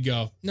then you'd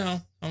go, no,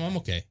 I'm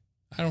okay.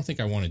 I don't think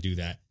I want to do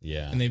that.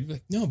 Yeah. And they'd be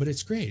like, no, but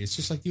it's great. It's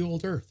just like the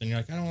old Earth. And you're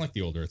like, I don't like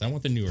the old Earth. I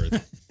want the new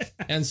Earth.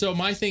 And so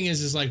my thing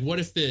is like, what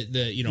if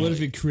what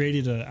if it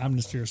created an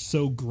atmosphere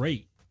so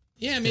great?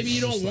 Yeah, maybe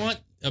you don't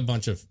want a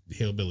bunch of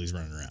hillbillies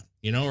running around,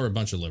 or a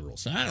bunch of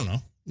liberals. I don't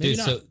know. Maybe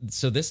Dude, not.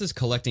 so this is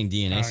collecting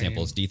DNA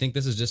samples. Do you think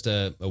this is just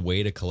a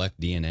way to collect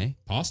DNA?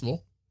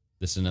 Possible.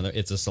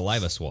 It's a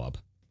saliva swab.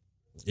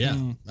 Yeah.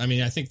 I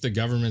mean, I think the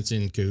government's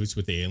in cahoots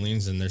with the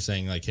aliens, and they're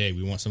saying like, hey,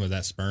 we want some of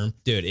that sperm.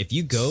 Dude, if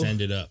you send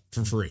it up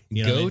for free.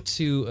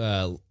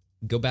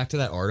 Go back to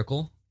that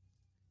article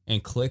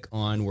and click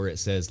on where it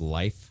says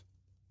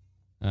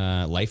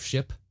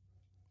LifeShip.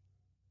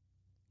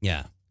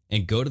 Yeah.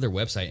 And go to their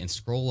website and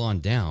scroll on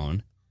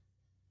down,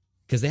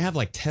 because they have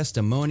like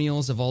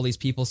testimonials of all these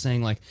people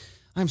saying like,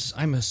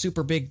 I'm a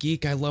super big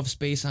geek. I love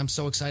space. I'm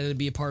so excited to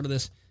be a part of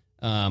this.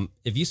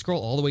 If you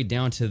scroll all the way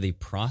down to the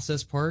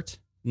process part,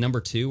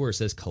 number 2, where it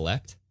says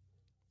collect,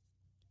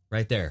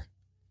 right there.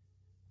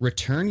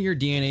 Return your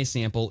DNA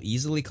sample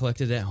easily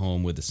collected at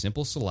home with a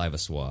simple saliva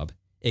swab.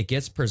 It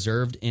gets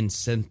preserved in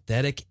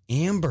synthetic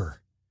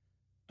amber.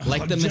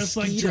 Like the just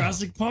mosquito. Like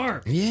Jurassic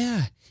Park.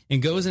 Yeah.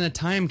 And goes in a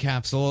time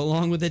capsule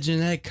along with the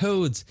genetic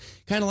codes.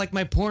 Kind of like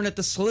my porn at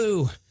the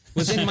slough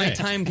was in my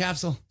time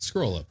capsule.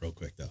 Scroll up real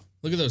quick, though.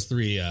 Look at those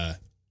 3.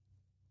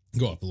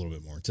 Go up a little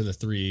bit more to the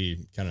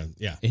 3 kind of,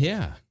 yeah.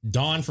 Yeah.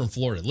 Dawn from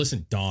Florida.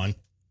 Listen, Dawn,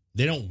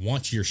 they don't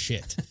want your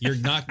shit. You're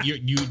not,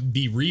 you'd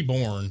be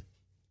reborn,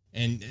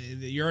 and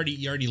you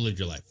already lived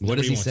your life. What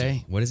does he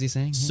say? What is he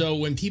saying? So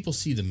when people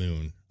see the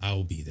moon, I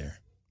will be there,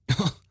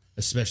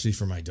 especially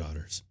for my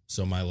daughters,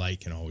 so my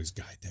light can always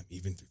guide them,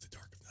 even through the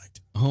dark of night.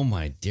 Oh,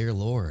 my dear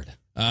Lord.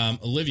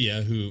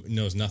 Olivia, who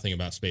knows nothing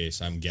about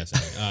space, I'm guessing.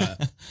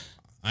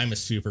 I'm a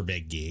super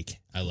big geek.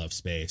 I love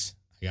space.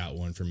 I got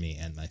one for me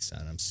and my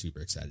son. I'm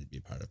super excited to be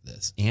a part of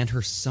this. And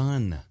her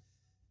son.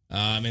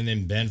 And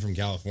then Ben from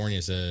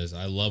California says,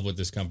 I love what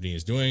this company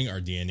is doing. Our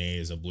DNA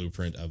is a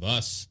blueprint of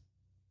us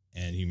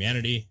and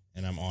humanity,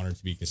 and I'm honored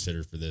to be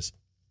considered for this.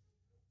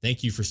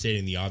 Thank you for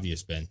stating the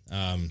obvious, Ben.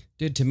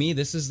 Dude, to me,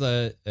 this is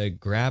a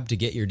grab to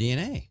get your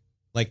DNA.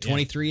 Like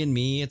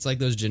 23andMe, it's like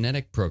those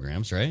genetic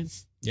programs, right?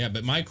 Yeah,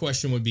 but my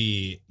question would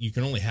be, you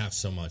can only have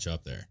so much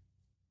up there.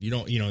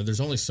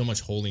 There's only so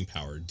much holding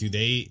power. Do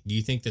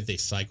you think that they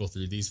cycle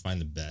through these, find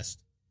the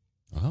best?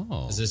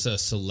 Oh. Is this a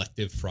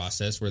selective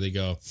process where they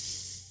go,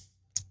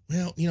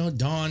 well,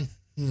 Dawn's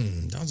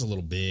a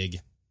little big.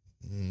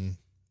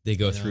 They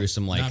go through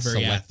some like not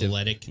very selective,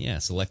 athletic. Yeah,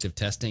 selective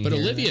testing. But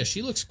here. Olivia,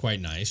 she looks quite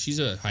nice. She's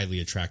a highly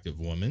attractive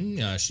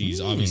woman.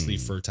 She's obviously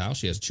fertile.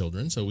 She has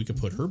children, so we could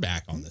put her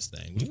back on this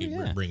thing. We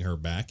could bring her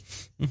back.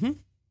 Mm-hmm.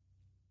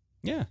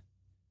 Yeah.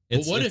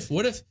 But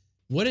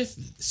what if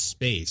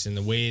space and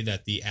the way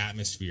that the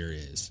atmosphere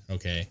is,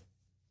 okay?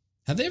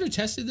 Have they ever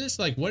tested this?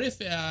 Like, what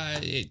if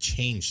it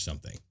changed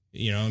something?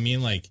 You know what I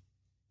mean? Like,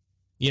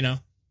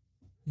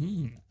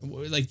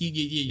 like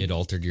it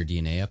altered your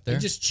DNA up there?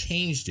 It just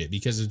changed it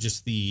because of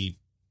just the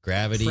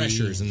gravity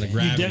pressures and the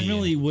gravity. You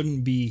definitely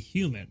wouldn't be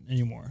human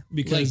anymore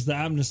because the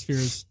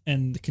atmospheres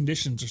and the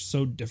conditions are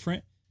so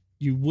different.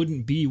 You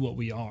wouldn't be what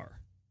we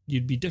are.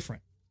 You'd be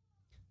different.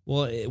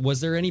 Well,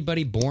 was there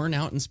anybody born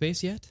out in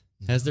space yet?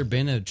 Has there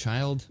been a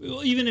child?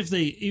 Well, even if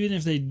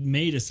they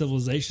made a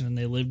civilization and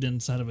they lived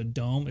inside of a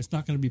dome, it's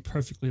not going to be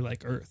perfectly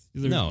like Earth.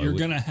 You're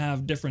going to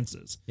have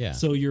differences. Yeah.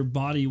 So your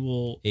body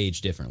will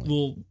age differently.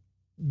 Will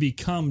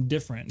become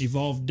different,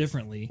 evolve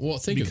differently. Well,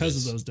 because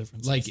of those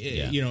differences. Like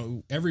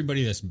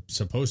everybody that's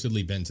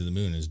supposedly been to the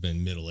moon has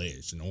been middle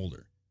aged and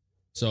older.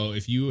 So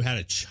if you had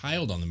a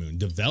child on the moon,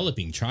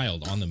 developing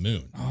child on the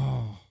moon,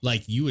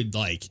 like you would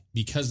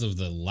because of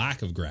the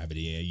lack of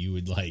gravity,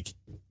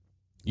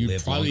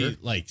 you'd probably longer.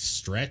 like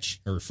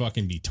stretch or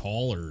fucking be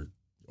tall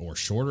or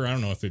shorter. I don't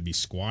know if it'd be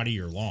squatty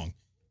or long.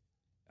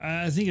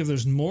 I think if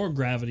there's more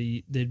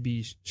gravity, they'd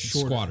be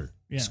shorter. Squatter.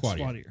 Yeah,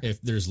 squattier. If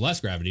there's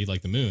less gravity,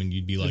 like the moon,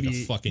 you'd be like a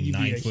fucking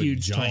 9 foot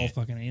huge, giant.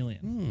 tall fucking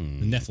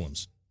alien. The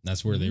Nephilims.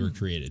 That's where they were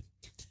created.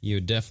 You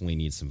would definitely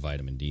need some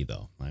vitamin D,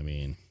 though. I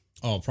mean,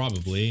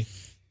 probably.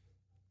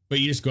 But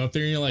you just go up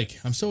there and you're like,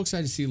 I'm so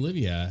excited to see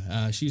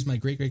Olivia. She's my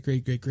great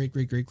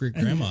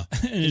grandma.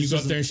 And you go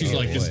up there and she's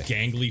this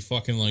gangly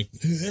fucking I'm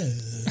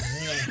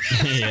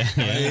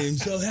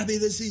so happy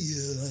to see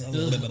you.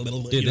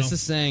 Dude, this is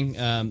saying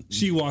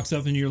she walks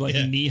up and you're like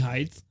knee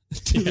height.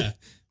 Yeah.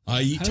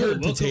 I eat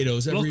turd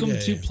potatoes every day. Welcome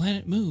to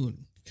Planet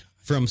Moon.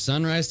 From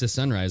sunrise to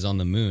sunrise on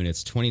the moon,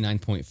 it's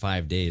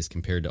 29.5 days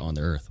compared to on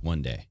the Earth,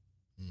 1 day.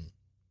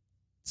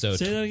 So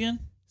say that again?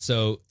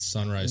 So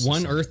sunrise.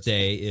 One Earth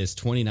day is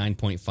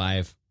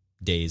 29.5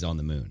 days on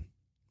the moon.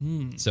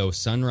 So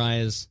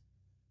sunrise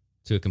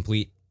to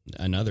complete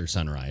another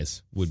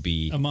sunrise would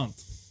be a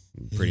month,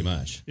 pretty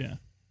much. Yeah,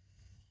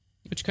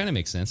 which kind of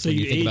makes sense. So when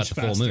you think about the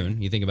faster. full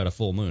moon. You think about a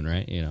full moon,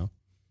 right?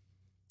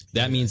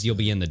 That means you'll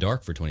be in the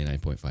dark for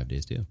 29.5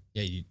 days too.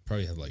 Yeah, you'd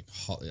probably have I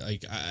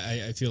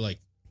feel like,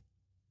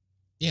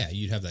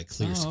 you'd have that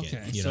clear skin.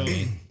 Okay. You know what I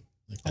mean?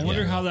 I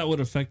wonder how that would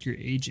affect your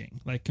aging,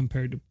 like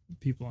compared to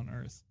people on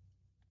Earth.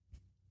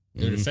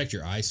 It would affect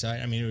your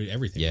eyesight. I mean,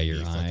 everything. Yeah,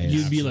 your eyes.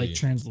 You'd be like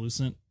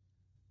translucent.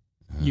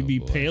 You'd be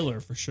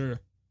paler for sure.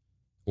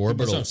 Orbital.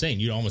 That's what I'm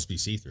saying. You'd almost be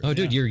see-through. Oh,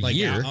 dude, your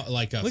year.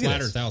 Flat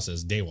Earth Al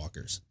says,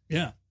 daywalkers.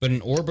 Yeah. But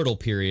an orbital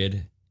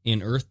period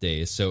in Earth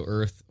days, so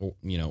Earth,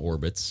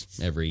 orbits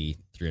every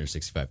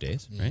 365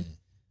 days, right?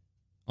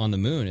 On the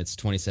moon, it's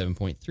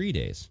 27.3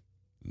 days.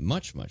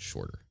 Much, much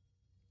shorter.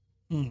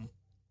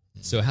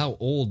 So how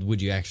old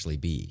would you actually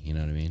be? You know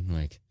what I mean?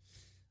 Like,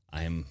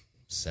 I am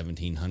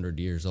 1,700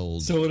 years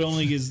old. So it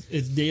only gives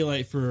it's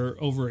daylight for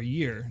over a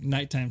year,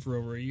 nighttime for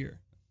over a year.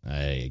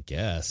 I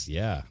guess,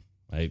 yeah.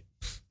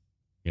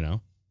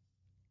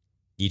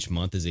 Each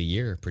month is a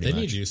year, pretty much.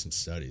 They need to do some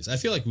studies. I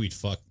feel like we'd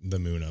fuck the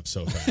moon up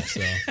so fast.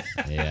 So.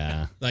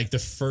 Yeah. Like the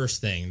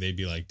first thing, they'd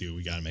be like, dude,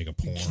 we got to make a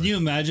porn. Can you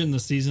imagine the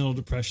seasonal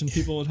depression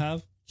people would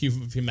have? Can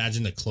you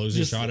imagine the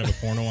closing shot of a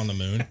porno on the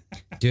moon?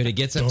 Dude, it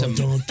gets up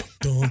to...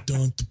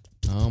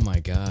 Oh,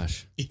 my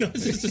gosh.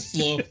 It's just a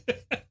slow...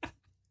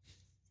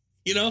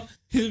 He'd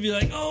be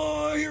like,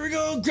 oh, here we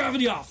go,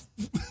 gravity off.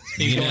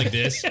 You go like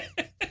this.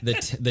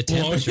 The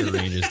temperature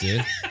ranges,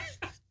 dude.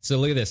 So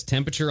look at this.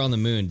 Temperature on the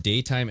moon,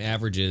 daytime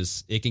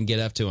averages, it can get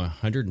up to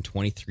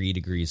 123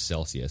 degrees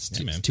Celsius.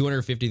 Yeah,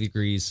 250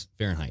 degrees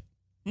Fahrenheit.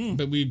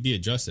 But we'd be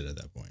adjusted at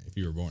that point if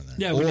you were born there.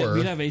 Yeah,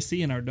 we'd have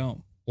AC in our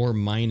dome. Or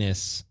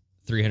minus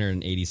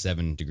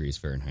 387 degrees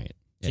Fahrenheit.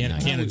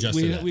 Can't adjust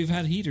to that. We've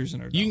had heaters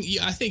in our dome.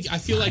 I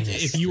feel like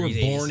if you were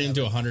born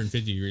into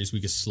 150 degrees,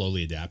 we could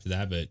slowly adapt to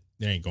that, but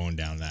they ain't going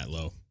down that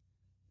low.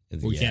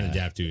 We can't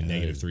adapt to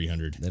negative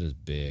 300. That is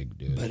big,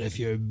 dude. But if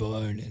you're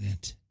born in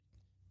it,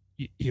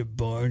 you're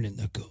born in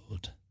the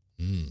cold.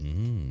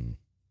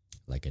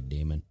 Like a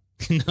demon.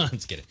 No, I'm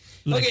just kidding.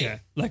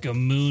 Like a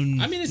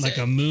moon. I mean, it's like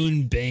a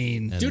moon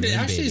bane. Dude, it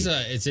actually is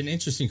it's an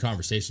interesting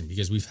conversation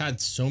because we've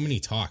had so many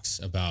talks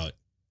about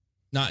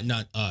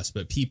not us,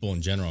 but people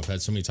in general have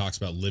had so many talks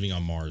about living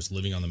on Mars,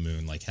 living on the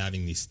moon, like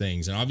having these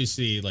things. And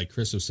obviously, like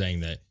Chris was saying,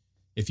 that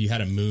if you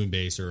had a moon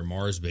base or a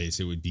Mars base,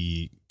 it would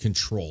be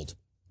controlled.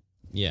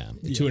 Yeah.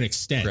 To an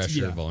extent.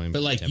 Pressure, volume,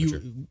 but like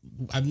temperature.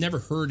 I've never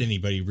heard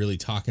anybody really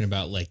talking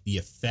about like the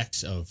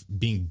effects of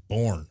being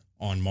born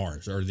on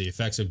Mars or the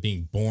effects of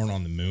being born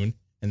on the moon.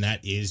 And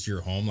that is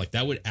your home. Like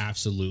that would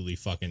absolutely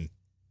fucking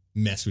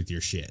mess with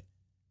your shit.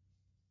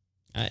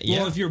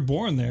 Well, if you're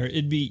born there,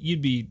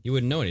 you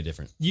wouldn't know any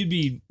different. You'd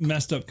be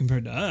messed up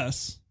compared to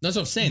us. That's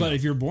what I'm saying. But though.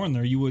 if you're born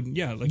there, you wouldn't.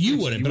 Yeah, like you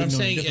wouldn't. But I'm know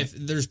saying any if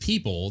there's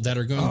people that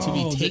are going to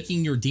be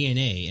taking your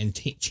DNA and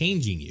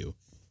changing you,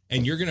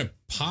 and you're going to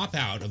pop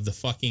out of the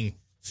fucking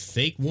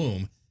fake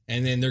womb,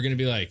 and then they're going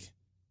to be like,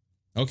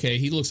 okay,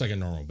 he looks like a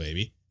normal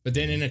baby. But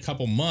then in a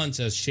couple months,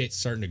 as shit's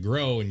starting to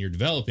grow and you're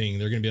developing,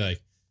 they're going to be like,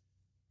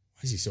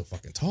 why is he so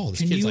fucking tall?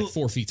 This kid's like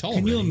 4 feet tall.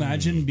 Can you already.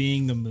 imagine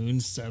being the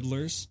moon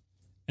settlers?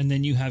 And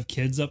then you have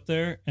kids up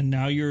there, and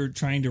now you're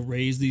trying to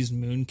raise these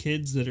moon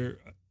kids that are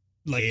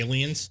like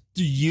aliens,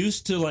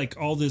 used to like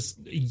all this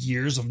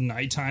years of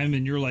nighttime,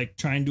 and you're like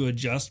trying to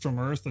adjust from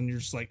Earth, and you're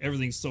just like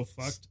everything's so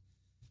fucked.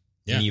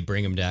 Yeah, and you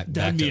bring them back.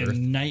 That'd be to a Earth.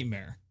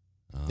 nightmare.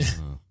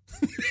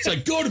 It's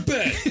like go to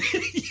bed.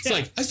 It's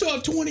like I still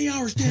have 20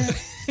 hours, Dad.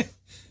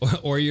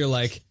 or you're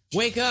like,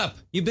 wake up!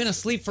 You've been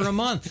asleep for a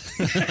month.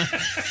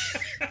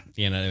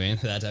 You know what I mean?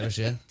 That type of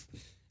shit.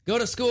 Go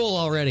to school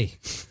already.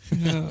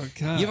 Oh,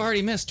 God. You've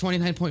already missed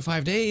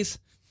 29.5 days.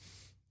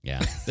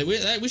 Yeah.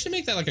 We should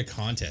make that like a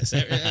contest.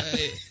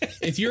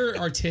 If you're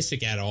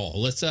artistic at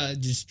all, let's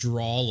just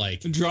draw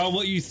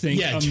what you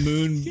think a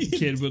moon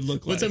kid would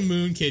look like. What's a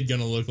moon kid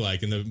going to look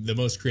like? And the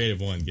most creative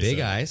one gets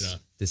big eyes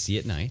to see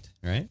at night,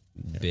 right?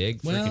 Yeah.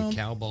 Big freaking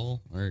cow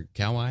ball or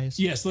cow eyes.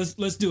 Yes,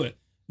 let's do it.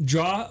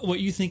 Draw what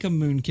you think a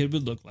moon kid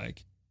would look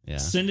like. Yeah.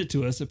 Send it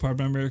to us at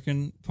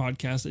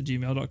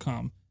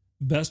partofamericanpodcast@gmail.com.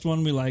 Best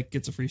one we like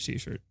gets a free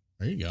t-shirt.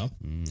 There you go.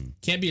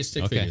 Can't be a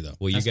stick figure though.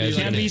 Well, you guys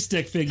can't be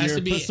stick figure.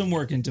 Put some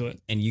work into it,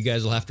 and you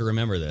guys will have to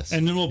remember this.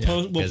 And then we'll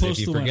post. We'll post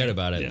if you the forget winner.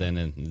 about it,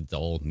 then it's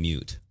all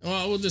mute.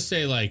 Well, we'll just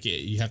say like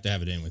you have to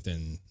have it in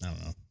within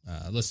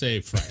let's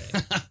say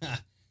Friday.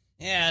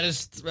 Yeah,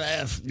 just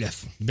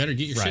you better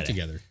get your shit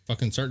together.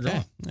 Fucking start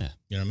drawing. Yeah,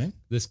 you know what I mean.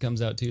 This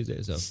comes out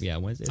Tuesday, so yeah,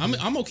 Wednesday.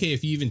 I'm okay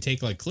if you even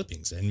take like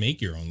clippings and make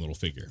your own little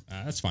figure.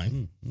 That's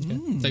fine.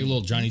 Take a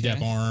little Johnny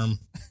Depp arm.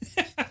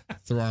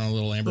 Throw on a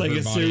little Amber like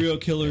Heard a body. serial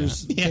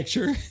killer's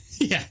picture.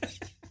 Yeah.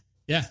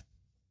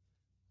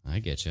 I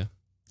get you.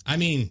 I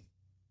mean,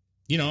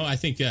 I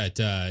think that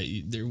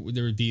there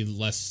would be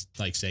less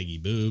like saggy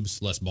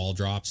boobs, less ball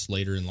drops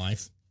later in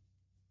life.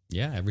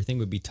 Yeah, everything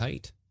would be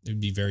tight. It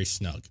would be very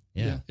snug.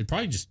 Yeah. It'd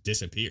probably just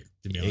disappear,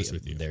 to be honest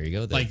with you. There you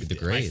go. Like the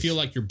grays. I feel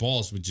like your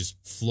balls would just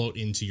float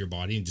into your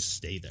body and just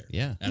stay there.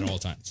 Yeah. At all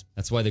times.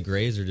 That's why the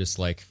grays are just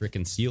like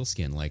freaking seal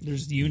skin, like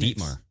there's Unix.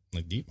 Dietmar.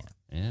 Like Dietmar.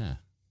 Yeah.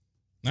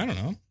 I don't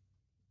know.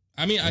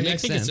 I mean, I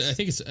think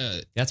it's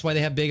that's why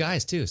they have big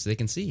eyes too, so they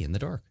can see in the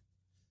dark.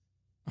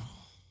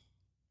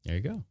 There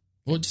you go.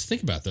 Well, just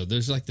think about it, though.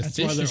 There's like the That's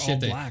fish why they're and shit all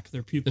that, black.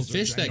 Their pupils the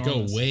fish are that go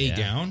ginormous. way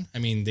down. I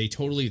mean, they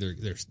totally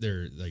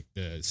they're like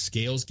the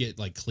scales get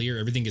like clear.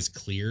 Everything gets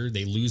clear.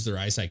 They lose their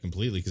eyesight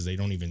completely because they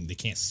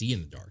can't see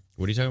in the dark.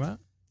 What are you talking about?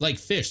 Like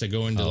fish that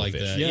go into like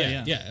fish.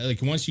 the yeah.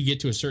 Like once you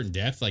get to a certain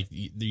depth, like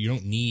you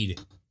don't need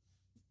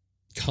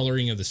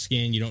coloring of the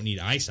skin. You don't need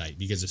eyesight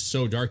because it's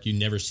so dark you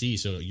never see.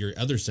 So your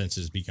other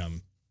senses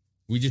become.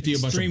 We just be a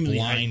bunch of Extremely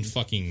blind heightened.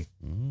 fucking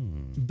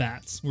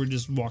bats. We're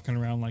just walking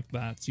around like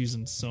bats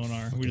using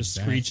sonar. We're just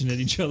screeching at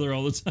each other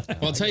all the time.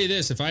 Well, I'll tell you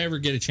this: if I ever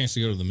get a chance to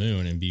go to the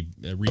moon and be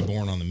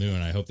reborn on the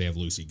moon, I hope they have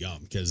Lucy gum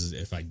because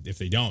if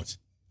they don't,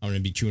 I'm going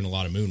to be chewing a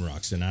lot of moon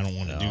rocks, and I don't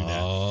want to do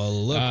that. Oh,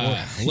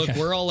 look,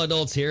 we're all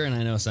adults here, and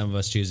I know some of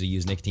us choose to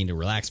use nicotine to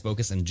relax,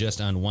 focus, and just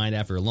unwind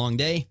after a long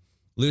day.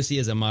 Lucy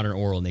is a modern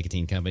oral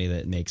nicotine company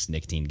that makes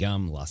nicotine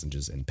gum,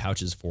 lozenges, and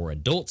pouches for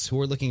adults who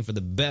are looking for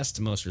the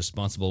best, most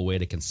responsible way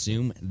to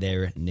consume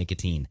their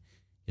nicotine.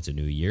 It's a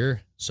new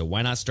year, so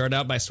why not start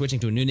out by switching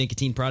to a new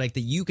nicotine product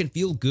that you can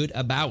feel good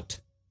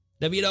about?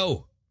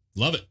 WO.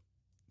 Love it.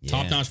 Yeah.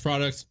 Top-notch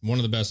product. One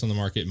of the best on the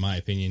market, in my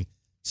opinion.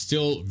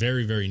 Still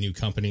very, very new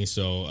company,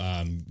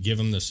 so give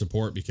them the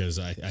support because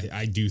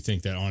I do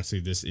think that, honestly,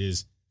 this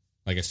is,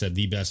 like I said,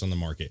 the best on the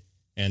market.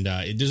 And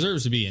it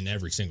deserves to be in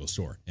every single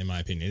store, in my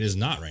opinion. It is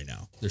not right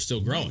now. They're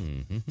still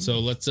growing. Mm-hmm. So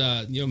let's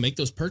make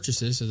those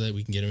purchases so that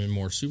we can get them in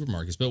more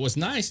supermarkets. But what's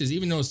nice is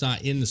even though it's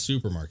not in the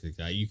supermarket,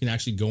 you can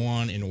actually go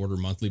on and order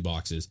monthly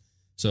boxes.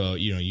 So,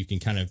 you can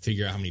kind of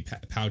figure out how many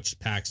pouch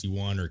packs you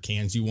want or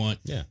cans you want.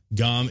 Yeah.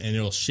 Gum, and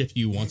it'll ship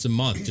you once a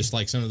month, just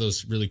like some of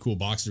those really cool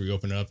boxes where you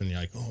open it up and you're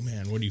like, oh,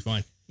 man, what do you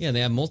find? Yeah,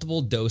 they have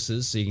multiple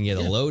doses, so you can get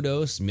a low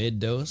dose,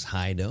 mid dose,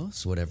 high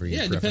dose, whatever you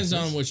it depends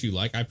on what you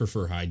like. I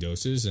prefer high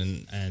doses,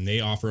 and they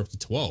offer up to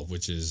 12,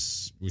 which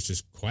is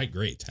quite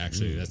great.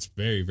 Actually, that's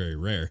very, very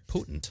rare.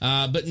 Potent.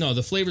 But no,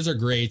 the flavors are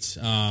great.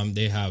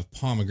 They have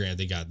pomegranate.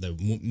 They got the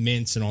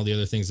mints and all the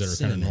other things that are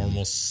kind of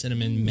normal.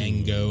 Cinnamon,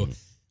 mango.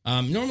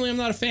 Normally I'm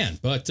not a fan,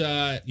 but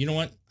you know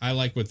what? I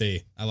like what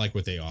they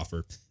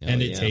offer,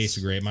 and it tastes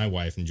great. My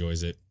wife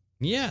enjoys it.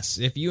 Yes,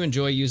 if you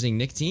enjoy using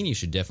nicotine, you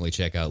should definitely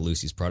check out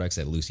Lucy's products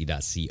at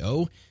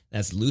lucy.co.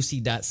 That's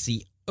lucy.co,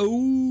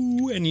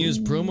 and use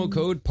promo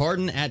code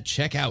PARDON at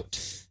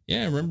checkout.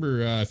 Yeah,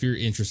 remember, if you're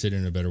interested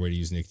in a better way to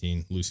use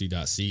nicotine,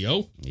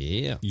 lucy.co.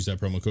 Yeah. Use that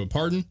promo code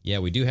PARDON. Yeah,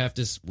 we do have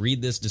to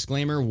read this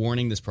disclaimer.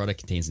 Warning, this product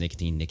contains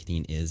nicotine.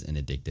 Nicotine is an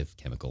addictive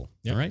chemical.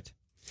 Yep. All right?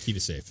 Keep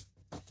it safe.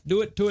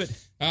 Do it to it.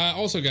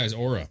 Also, guys,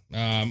 Aura.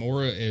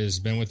 Aura has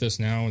been with us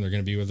now, and they're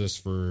going to be with us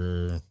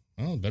for,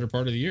 the better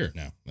part of the year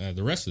now.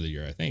 The rest of the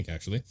year, I think,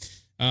 actually.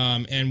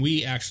 And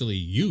we actually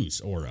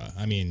use Aura.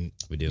 I mean,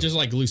 we do. Just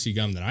like Lucy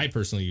Gum that I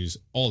personally use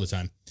all the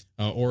time.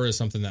 Aura is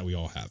something that we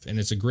all have, and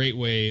it's a great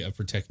way of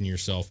protecting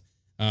yourself.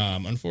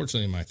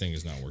 Unfortunately, my thing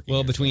is not working.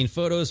 Well, between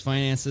photos,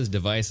 finances,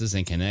 devices,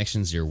 and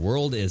connections, your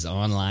world is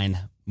online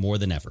more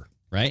than ever,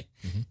 right?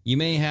 Mm-hmm. You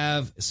may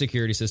have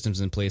security systems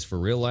in place for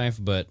real life,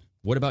 but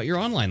what about your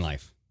online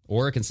life?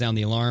 Aura can sound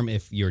the alarm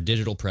if your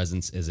digital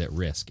presence is at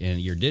risk, and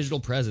your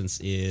digital presence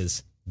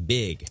is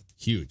big.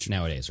 Huge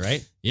nowadays,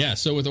 right? Yeah.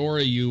 So with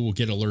Aura, you will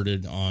get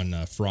alerted on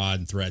fraud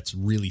and threats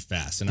really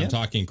fast. And I'm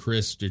talking,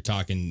 Chris, you're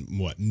talking,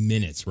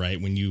 minutes,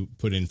 right? When you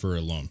put in for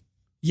a loan.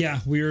 Yeah.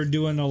 We were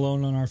doing a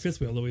loan on our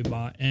fifth wheel that we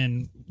bought,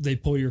 and they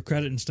pull your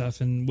credit and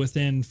stuff. And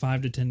within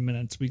 5 to 10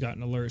 minutes, we got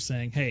an alert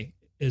saying, hey,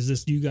 is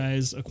this you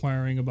guys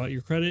acquiring about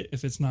your credit?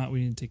 If it's not, we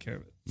need to take care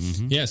of it.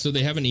 Mm-hmm. Yeah. So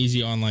they have an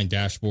easy online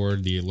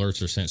dashboard. The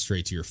alerts are sent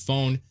straight to your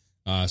phone.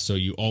 So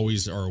you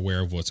always are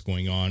aware of what's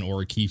going on,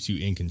 or it keeps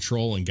you in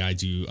control and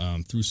guides you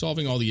through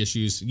solving all the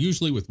issues,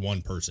 usually with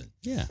one person.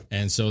 Yeah.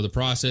 And so the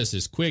process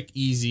is quick,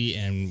 easy,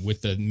 and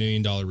with the $1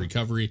 million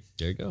recovery,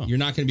 there you go. You're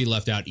not going to be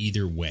left out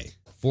either way.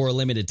 For a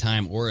limited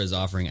time, Aura is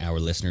offering our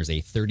listeners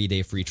a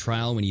 30-day free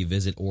trial when you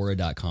visit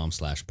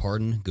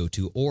aura.com/pardon. Go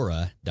to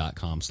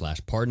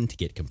aura.com/pardon to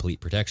get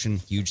complete protection,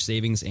 huge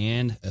savings,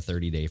 and a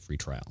 30-day free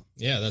trial.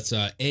 Yeah, that's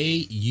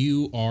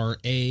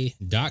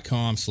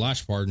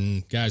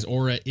aura.com/pardon. Guys,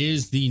 Aura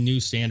is the new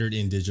standard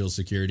in digital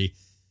security,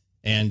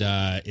 and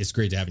it's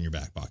great to have in your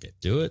back pocket.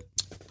 Do it.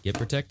 Get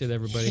protected,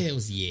 everybody.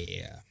 Hells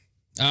yeah.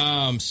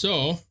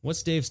 So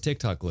what's Dave's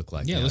TikTok look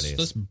like? Yeah, nowadays?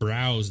 let's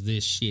browse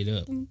this shit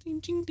up.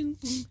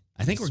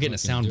 I think we're getting a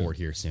soundboard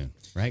here soon,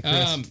 right,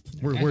 Chris?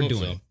 We're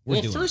doing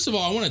it. First of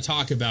all, I want to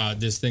talk about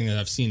this thing that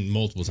I've seen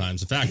multiple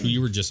times. In fact,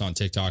 you were just on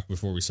TikTok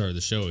before we started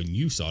the show, and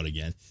you saw it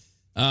again.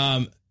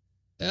 I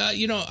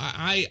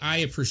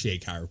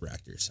appreciate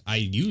chiropractors. I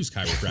use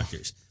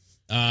chiropractors.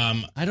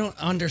 I don't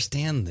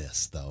understand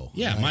this, though.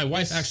 Yeah, my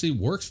wife actually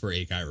works for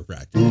a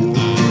chiropractor.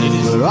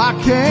 I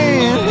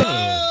can't.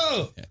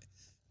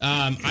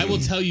 I will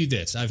tell you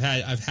this: I've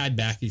had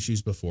back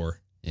issues before.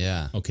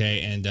 Yeah.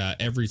 Okay. And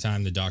every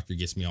time the doctor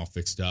gets me all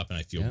fixed up and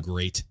I feel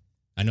great.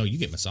 I know you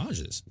get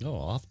massages. Oh,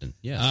 often.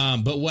 Yeah.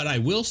 But what I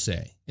will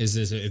say is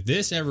this: if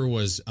this ever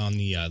was on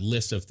the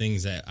list of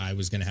things that I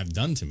was going to have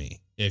done to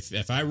me,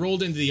 if I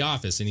rolled into the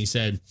office and he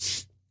said,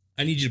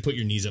 "I need you to put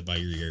your knees up by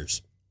your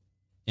ears,"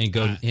 and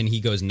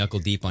he goes knuckle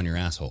deep on your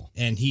asshole,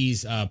 and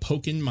he's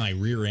poking my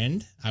rear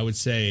end, I would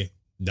say,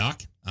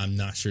 "Doc, I'm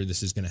not sure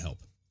this is going to help."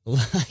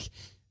 Like,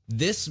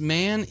 this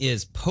man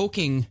is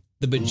poking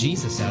the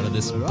bejesus out of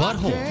this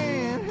butthole.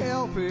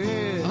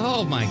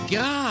 Oh my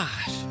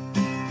gosh.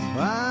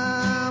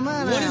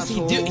 What does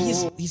he do?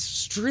 He's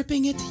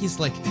stripping it. He's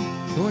like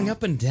going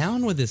up and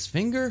down with his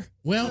finger.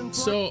 Well,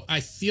 so I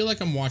feel like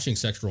I'm watching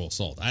sexual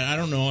assault. I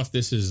don't know if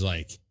this is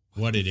like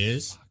what it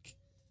is.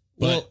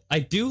 Well, I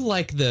do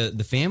like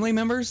the family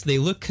members. They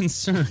look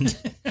concerned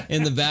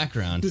in the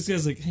background. This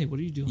guy's like, "Hey, what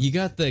are you doing?" You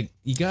got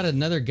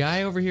another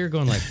guy over here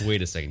going like,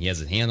 "Wait a second." He has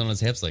his hand on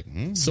his hips, like.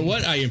 So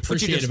what I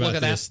appreciate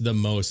about this the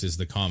most is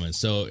the comments.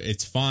 So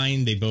it's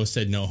fine. They both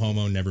said no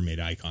homo, never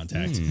made eye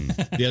contact.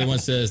 The other one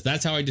says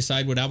that's how I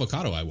decide what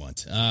avocado I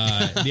want.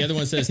 The other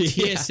one says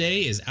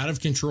TSA is out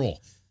of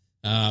control.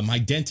 My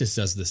dentist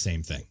does the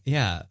same thing.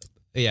 Yeah.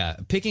 Yeah,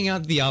 picking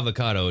out the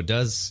avocado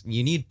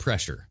you need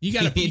pressure. You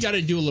got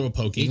to do a little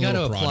poking. You got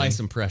to apply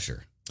some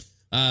pressure.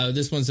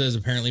 This one says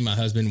apparently my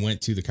husband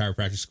went to the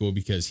chiropractic school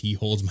because he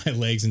holds my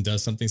legs and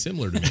does something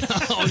similar to me.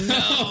 Oh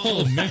no,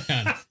 oh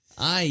man.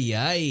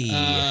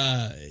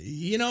 Aye.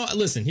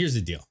 Listen, here's the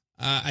deal.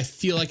 I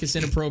feel like it's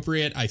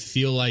inappropriate. I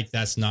feel like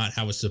that's not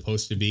how it's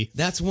supposed to be.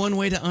 That's one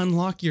way to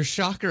unlock your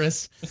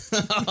chakras.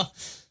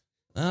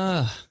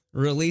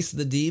 Release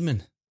the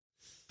demon.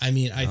 I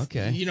mean,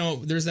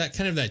 there's that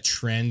kind of that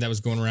trend that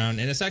was going around,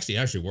 and it's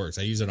actually works.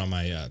 I use it on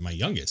my my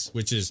youngest,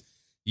 which is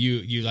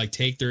you like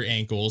take their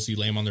ankles, you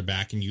lay them on their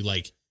back, and you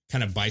like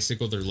kind of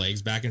bicycle their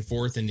legs back and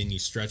forth, and then you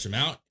stretch them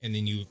out, and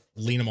then you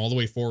lean them all the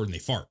way forward, and they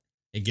fart.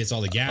 It gets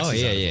all the gas. Oh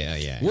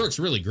yeah. Works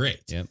really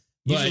great. Yep.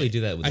 But usually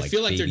do that with. I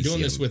feel like they're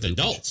doing this with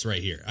adults right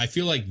here. I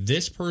feel like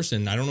this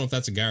person, I don't know if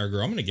that's a guy or a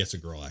girl. I'm going to guess a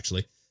girl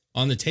actually.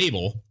 On the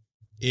table.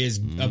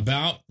 Is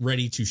about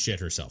ready to shit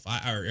herself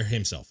or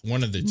himself.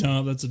 One of the two.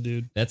 No, that's a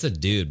dude. That's a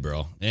dude,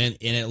 bro. And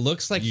it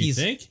looks like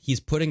he's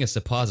putting a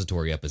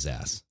suppository up his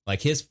ass.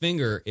 Like his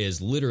finger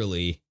is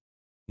literally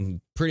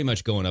pretty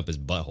much going up his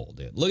butthole,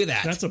 dude. Look at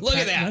that. Look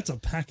at that. That's a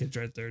package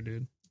right there,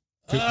 dude.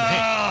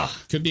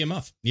 Could be a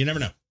muff. You never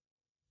know.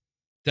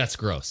 That's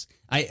gross.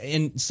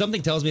 And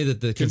something tells me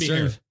that the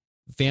concerned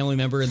family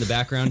member in the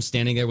background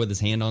standing there with his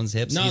hand on his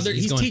hips. No,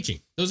 he's teaching.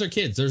 Those are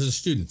kids. Those are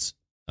students.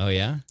 Oh,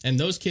 yeah? And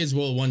those kids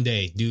will one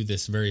day do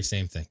this very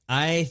same thing.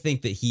 I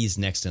think that he's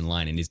next in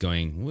line and he's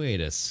going, wait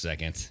a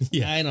second.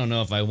 Yeah. I don't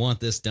know if I want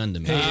this done to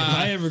me. Hey, if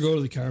I ever go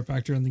to the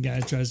chiropractor and the guy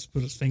tries to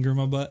put his finger in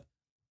my butt,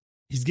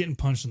 he's getting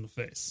punched in the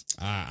face.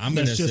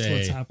 That's just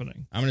what's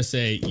happening. I'm going to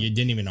say you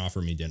didn't even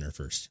offer me dinner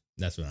first.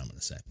 That's what I'm going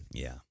to say.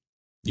 Yeah.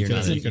 You could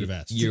have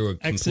asked. You're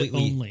exit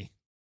only.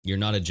 You're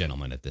not a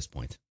gentleman at this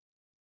point.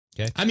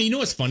 Okay. I mean, you know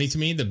what's funny to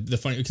me? The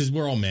funny, because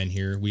we're all men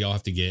here. We all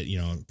have to get,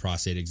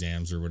 prostate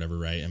exams or whatever,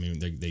 right? I mean,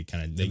 they dig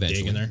in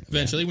there.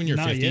 Eventually, when you're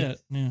not 50. Yet.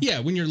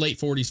 Yeah, when you're late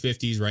 40s,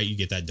 50s, right? You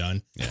get that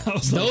done. Yeah.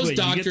 Those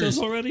doctors. You get those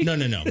already?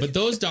 No. But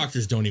those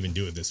doctors don't even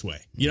do it this way.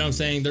 You know what I'm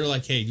saying? They're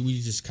like, hey, we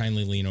just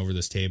kindly lean over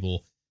this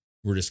table.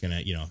 We're just going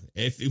to, can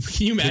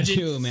you imagine?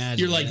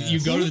 You're like, you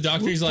go to the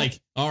doctor, he's like,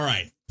 all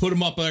right, put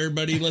him up,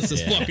 everybody. Let's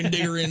just fucking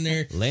dig her in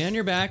there. Lay on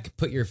your back,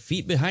 put your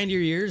feet behind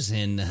your ears,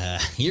 and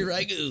here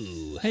I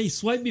go. Hey,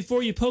 swipe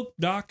before you poke,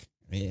 doc.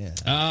 Yeah.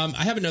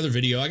 I have another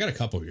video. I got a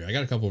couple here. I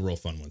got a couple of real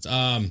fun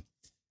ones.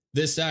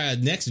 This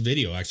next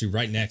video, actually,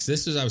 right next.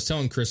 I was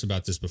telling Chris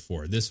about this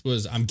before. This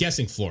was, I'm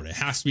guessing Florida. It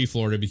has to be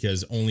Florida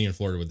because only in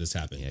Florida would this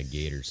happen. Yeah,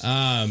 gators.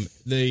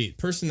 The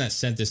person that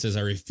sent this says,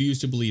 I refuse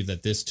to believe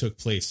that this took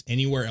place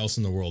anywhere else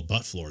in the world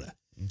but Florida.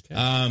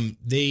 Okay.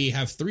 They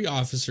have 3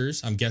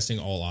 officers. I'm guessing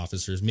all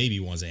officers. Maybe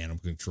one's an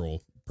animal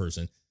control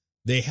person.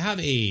 They have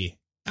a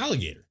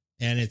alligator,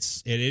 and it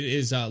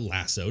is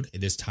lassoed.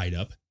 It is tied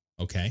up.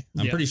 Okay.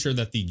 I'm pretty sure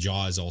that the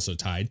jaw is also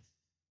tied.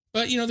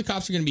 But, the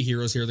cops are going to be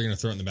heroes here. They're going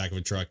to throw it in the back of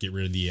a truck, get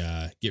rid of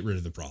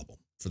the problem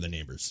for the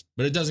neighbors.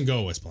 But it doesn't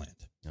go as planned.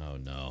 Oh,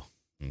 no.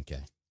 Okay.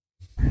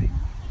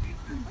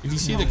 If you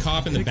see the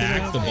cop in the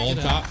back, the bald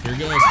cop, here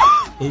goes.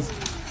 Oof.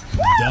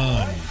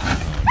 Done.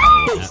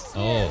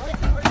 Oh.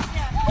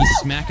 He's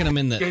smacking him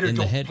in the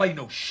head. Play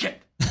no shit.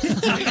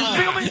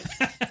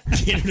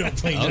 Gator don't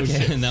play no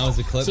shit. And that was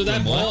a clip. So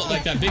that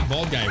that big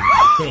bald guy,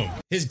 boom,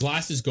 his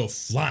glasses go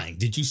flying.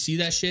 Did you see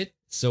that shit?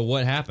 So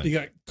what happened? He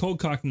got cold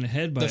cocked in the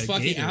head by the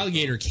fucking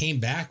alligator. Came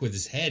back with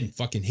his head and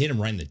fucking hit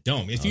him right in the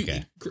dome. If you,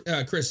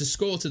 Chris, just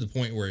scroll to the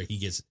point where he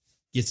gets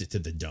it to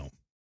the dome.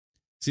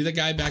 See that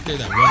guy back there?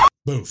 That went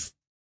boof.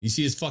 You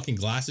see his fucking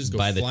glasses go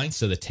flying.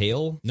 So the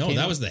tail? No,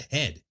 that was the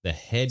head. The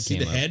head. See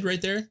the head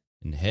right there?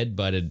 And head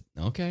butted.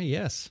 Okay,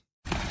 yes.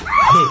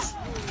 Poof.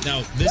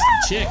 Now this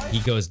chick, he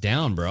goes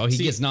down, bro. He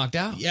gets knocked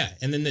out. Yeah,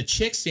 and then the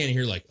chick standing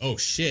here like, oh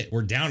shit,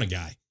 we're down a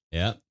guy.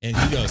 Yeah, and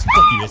he goes,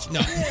 fuck you, bitch.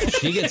 No,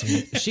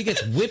 she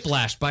gets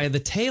whiplashed by the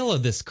tail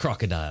of this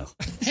crocodile.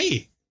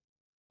 Hey,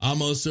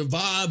 I'm a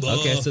survivor.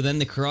 Okay, so then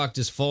the croc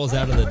just falls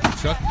out of the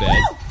truck bed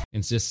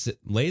and just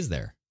lays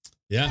there.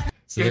 Yeah,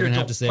 so they're gonna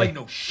have to say, play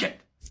no shit.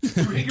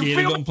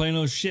 Gator don't play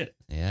no shit.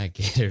 Yeah,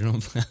 Gator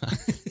don't play.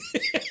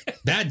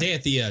 Bad day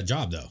at the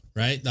job though,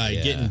 right?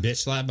 Like getting bitch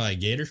slapped by a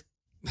gator.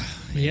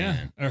 Yeah,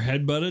 or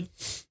head butted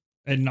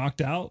and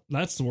knocked out.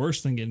 That's the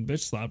worst than getting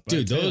bitch slapped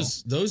by dude.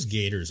 Those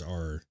gators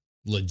are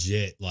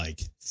legit, like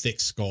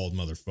thick skulled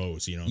mother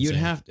foes. You know, you'd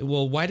have to.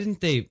 Well, why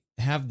didn't they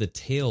have the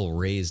tail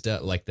raised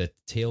up, like the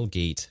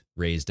tailgate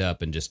raised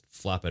up, and just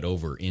flop it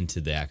over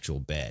into the actual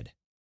bed?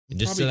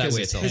 Just so that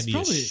way it's heavy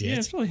as shit. Yeah,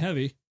 it's probably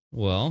heavy.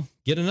 Well,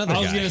 get another guy.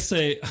 I was going to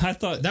say, I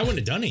thought... That wouldn't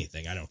have done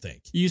anything, I don't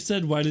think. You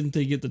said, why didn't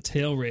they get the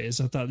tail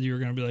raised? I thought you were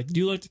going to be like, do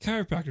you like the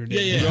chiropractor did?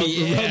 Yeah.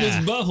 Rub his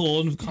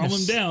butthole and calm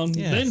him down,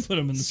 then put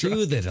him in the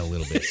Soothe truck. it a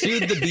little bit.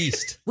 Soothe the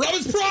beast. Rub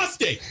his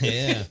prostate!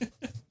 Yeah.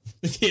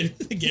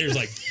 The gator's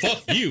like,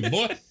 fuck you,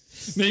 boy.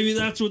 Maybe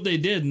that's what they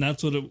did, and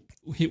that's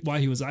why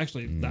he was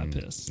actually that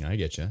pissed. I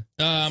get you.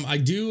 I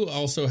do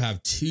also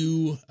have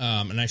 2,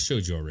 and I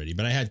showed you already,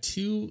 but I had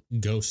 2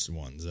 ghost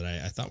ones that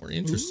I thought were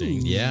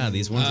interesting. Ooh. Yeah,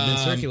 these ones have been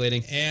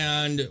circulating.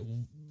 And,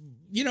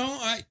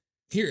 I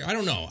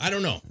don't know.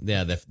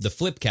 Yeah, the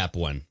flip cap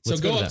one.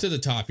 Let's go up to the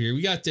top here.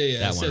 We got the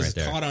that one says right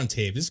there. Caught on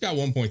Tape. This got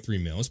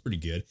 1.3 mil. It's pretty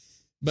good.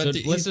 But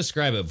so let's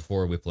describe it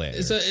before we play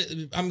it.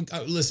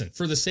 Listen,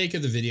 for the sake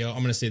of the video, I'm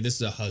going to say this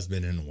is a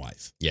husband and a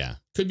wife. Yeah.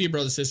 Could be a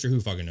brother, sister, who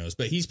fucking knows.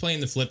 But he's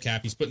playing the flip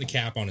cap. He's putting the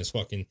cap on his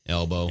fucking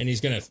elbow. And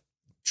he's going to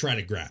try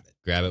to grab it.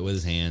 Grab it with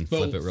his hand,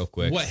 flip it real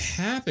quick. What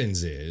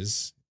happens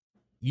is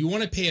you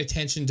want to pay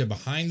attention to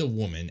behind the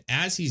woman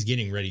as he's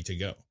getting ready to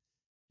go.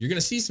 You're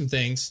going to see some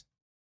things.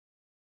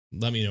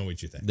 Let me know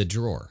what you think. The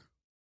drawer.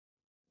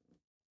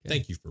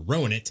 Thank you for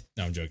rowing it.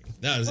 No, I'm joking.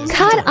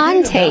 Caught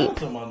on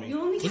tape.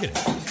 Look at it.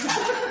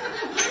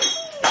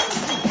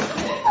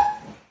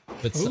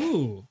 But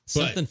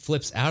something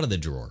flips out of the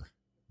drawer.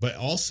 But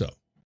also,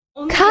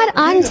 caught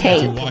on tape.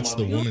 If you watch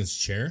the woman's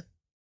chair,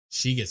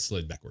 she gets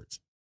slid backwards.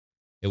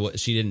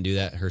 She didn't do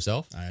that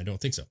herself? I don't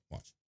think so.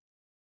 Watch.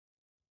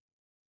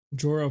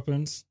 Drawer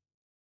opens.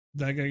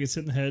 That guy gets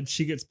hit in the head.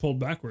 She gets pulled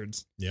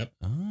backwards. Yep.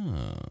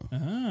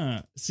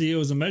 Oh. See, it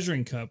was a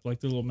measuring cup, like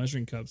the little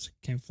measuring cups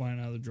came flying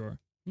out of the drawer.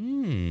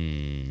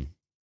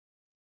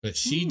 But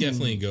she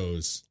definitely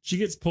goes. She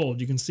gets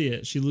pulled. You can see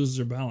it. She loses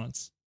her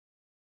balance.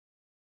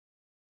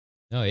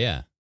 Oh,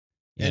 yeah.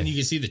 And you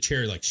can see the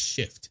chair like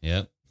shift.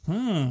 Yep.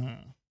 Huh.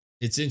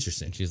 It's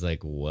interesting. She's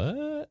like,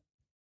 what?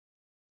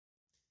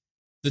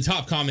 The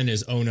top comment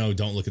is, oh no,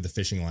 don't look at the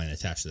fishing line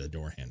attached to the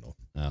door handle.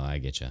 Oh, I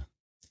get you.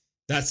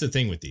 That's the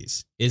thing with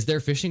these. Is there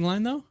fishing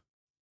line, though?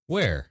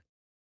 Where?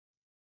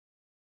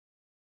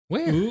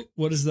 Ooh,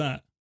 what is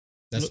that?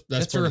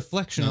 That's a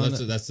reflection on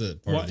that's the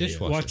part of the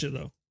dishwasher. Watch it,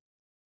 though.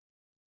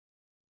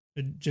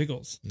 It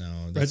jiggles.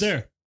 No. Right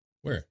there.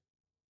 Where?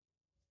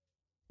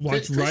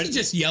 Watch Chris is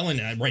just yelling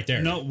at right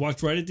there. No,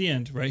 watch right at the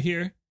end, right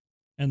here.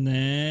 And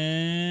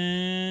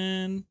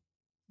then,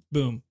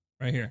 boom,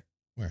 right here.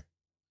 Where?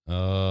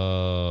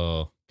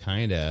 Oh,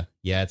 kind of.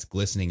 Yeah, it's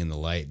glistening in the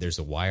light. There's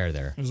a wire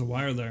there. There's a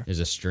wire there. There's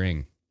a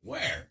string.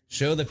 Where?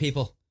 Show the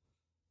people.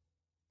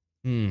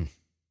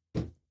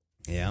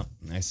 Yeah,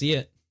 I see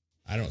it.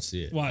 I don't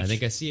see it. Watch. I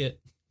think I see it.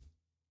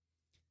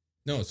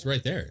 No, it's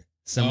right there.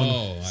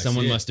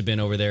 Someone must have been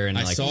over there and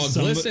I like saw it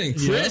glistening.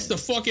 Chris, the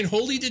fucking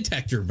holy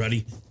detector,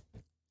 buddy.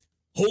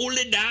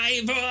 Holy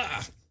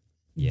diver.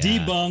 Yeah.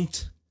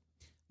 Debunked.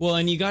 Well,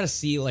 and you got to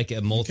see like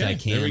a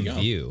multi-cam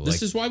view.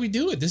 This is why we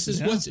do it. This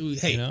is what's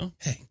hey, you know?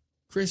 Hey,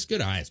 Chris,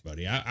 good eyes,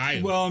 buddy.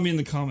 Well, I mean,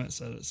 the comment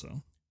said it, so.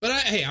 But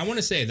I want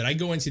to say that I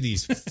go into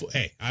these.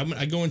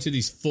 I go into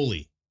these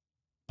fully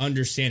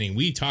understanding.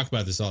 We talk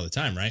about this all the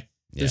time, right?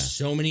 Yeah. There's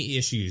so many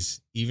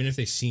issues, even if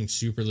they seem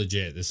super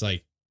legit. It's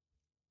like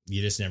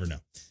you just never know.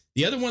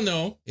 The other one,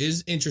 though,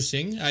 is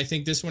interesting. I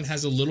think this one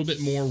has a little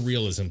bit more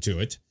realism to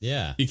it.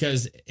 Yeah.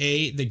 Because,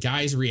 the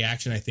guy's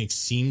reaction, I think,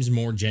 seems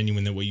more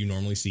genuine than what you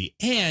normally see.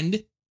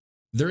 And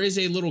there is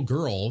a little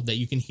girl that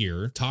you can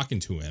hear talking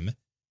to him.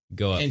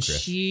 Go up, and Chris.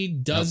 she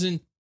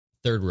doesn't...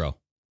 Third row.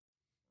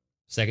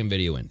 Second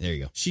video in. There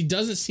you go. She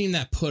doesn't seem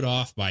that put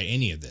off by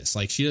any of this.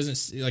 Like, she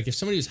doesn't... Like, if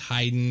somebody was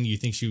hiding, you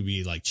think she would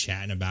be, like,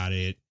 chatting about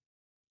it.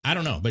 I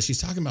don't know. But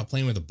she's talking about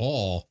playing with a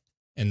ball,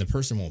 and the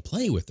person won't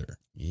play with her.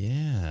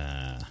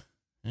 Yeah.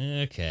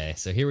 Okay.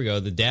 So here we go.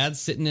 The dad's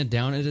sitting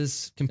down at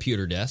his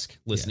computer desk,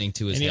 listening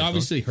to his And he headphones.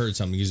 obviously heard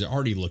something. He's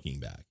already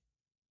looking back.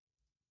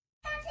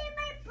 Catching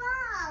my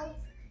ball.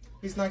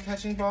 He's not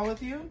catching ball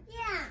with you?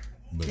 Yeah.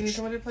 Can you need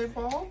somebody to play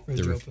ball?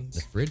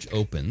 The fridge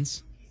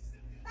opens.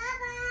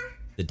 Baba.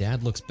 The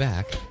dad looks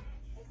back,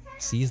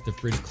 sees the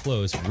fridge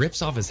close,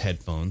 rips off his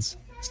headphones,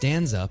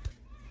 stands up,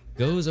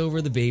 goes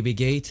over the baby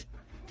gate.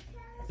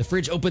 The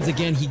fridge opens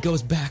again. He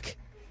goes back.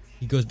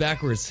 He goes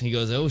backwards. He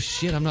goes, oh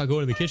shit, I'm not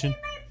going to the kitchen.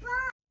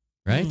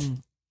 Right?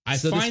 I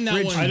find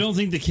that one... I don't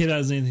think the kid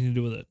has anything to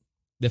do with it.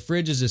 The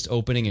fridge is just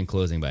opening and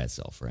closing by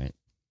itself, right?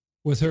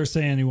 With her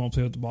saying he won't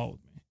play with the ball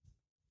with me.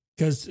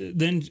 Because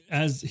then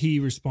as he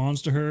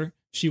responds to her,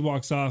 she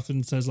walks off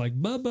and says like,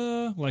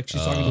 Bubba, like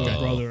she's talking to her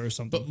brother or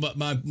something. But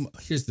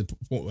here's the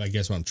I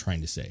guess what I'm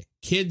trying to say.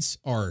 Kids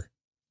are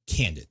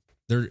candid.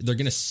 They're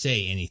going to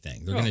say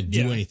anything. They're going to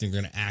do anything.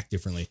 They're going to act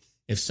differently.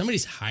 If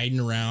somebody's hiding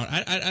around,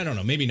 I don't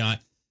know, maybe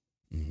not.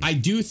 Mm-hmm. I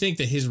do think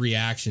that his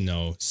reaction,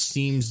 though,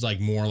 seems like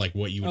more like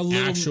what you would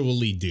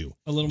actually do.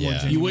 A little more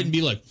genuine. You wouldn't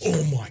be like,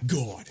 oh my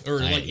God. Or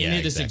like any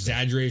of this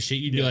exaggerated shit.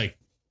 You'd be like,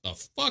 the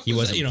fuck He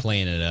was wasn't that?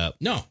 playing it up.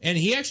 No. And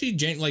he actually,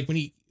 like when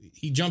he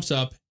jumps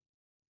up,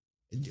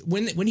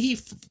 when he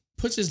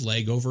puts his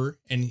leg over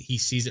and he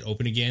sees it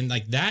open again,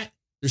 like that,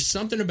 there's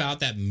something about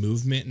that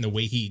movement and the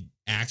way he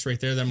acts right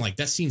there that I'm like,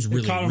 that seems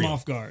really caught him real.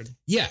 off guard.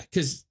 Yeah,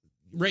 because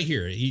right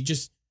here, he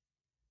just...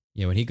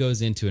 Yeah, when he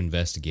goes in to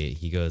investigate,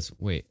 he goes,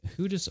 wait,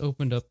 who just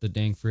opened up the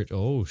dang fridge?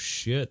 Oh,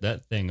 shit,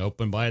 that thing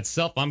opened by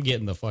itself. I'm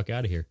getting the fuck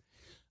out of here.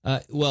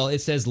 Well,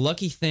 it says,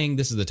 lucky thing,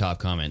 this is the top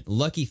comment,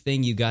 lucky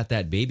thing you got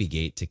that baby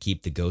gate to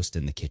keep the ghost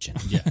in the kitchen.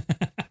 Yeah.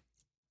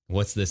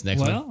 What's this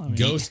next one? I mean,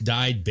 Ghost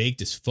died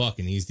baked as fuck,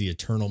 and he's the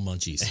eternal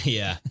munchies.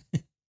 Yeah.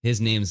 His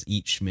name's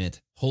Eat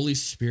Schmidt. Holy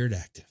Spirit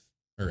active.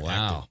 Or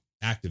wow.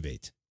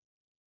 Activate.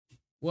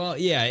 Well,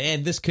 yeah,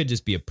 and this could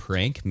just be a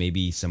prank.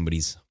 Maybe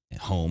somebody's at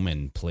home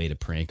and played a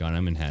prank on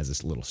him and has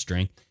this little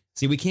string.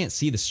 See, we can't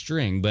see the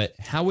string, but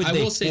how would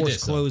they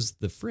force close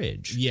the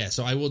fridge? Yeah,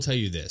 so I will tell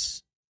you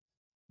this.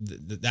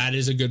 That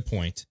is a good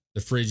point. The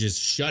fridge is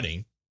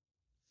shutting.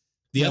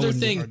 The other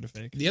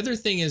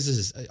thing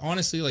is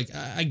honestly, like,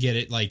 I get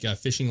it. Like, a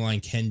fishing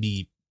line can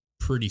be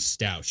pretty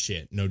stout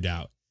shit, no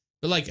doubt.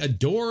 But like a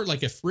door,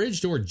 like a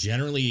fridge door,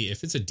 generally,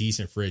 if it's a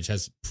decent fridge,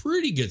 has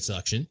pretty good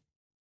suction.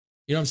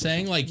 You know what I'm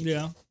saying? Like,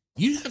 yeah.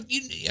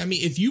 I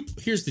mean,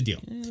 here's the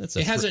deal. That's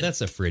a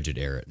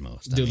Frigidaire at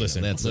most. Dude,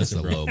 that's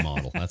a low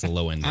model. That's a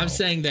low end model. I'm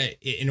saying that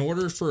in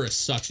order for a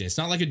suction, it's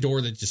not like a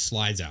door that just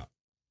slides out.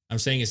 I'm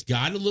saying it's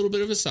got a little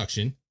bit of a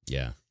suction.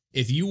 Yeah.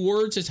 If you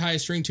were to tie a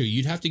string to it,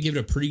 you'd have to give it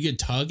a pretty good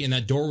tug, and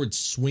that door would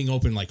swing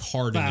open like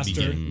hard faster, in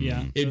the beginning.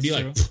 Yeah, it'd be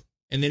like,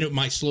 and then it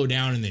might slow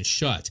down and then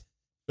shut.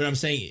 But I'm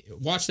saying,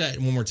 watch that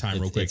one more time,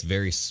 real quick. It's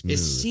very smooth. It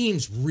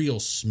seems real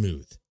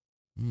smooth.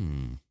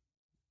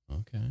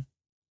 Okay.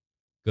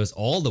 Goes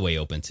all the way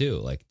open too,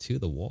 like to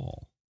the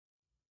wall.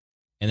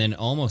 and then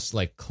almost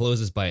like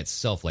closes by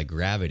itself, like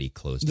gravity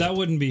closed. That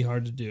wouldn't be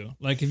hard to do.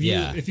 Like if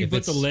you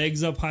put the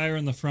legs up higher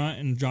in the front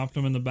and dropped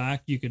them in the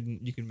back, you could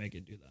make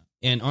it do that.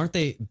 And aren't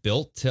they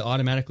built to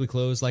automatically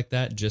close like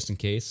that just in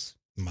case?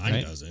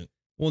 Mine doesn't.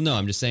 Well, no,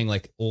 I'm just saying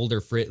like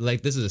older fridge.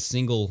 Like this is a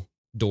single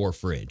door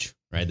fridge,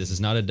 right? This is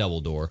not a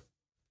double door,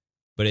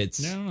 but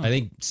it's. I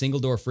think single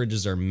door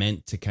fridges are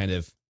meant to kind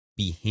of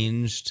be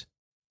hinged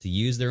to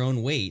use their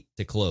own weight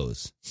to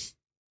close.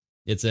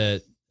 It's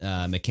a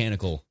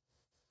mechanical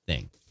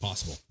thing.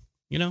 Possible.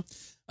 You know?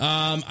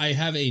 I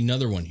have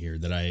another one here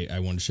that I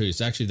want to show you.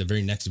 It's actually the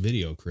very next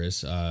video,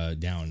 Chris,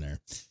 down there.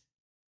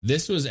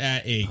 This was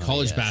at a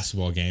college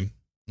basketball game.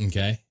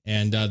 Okay.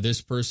 And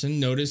this person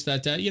noticed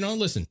that,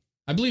 listen,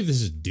 I believe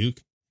this is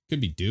Duke.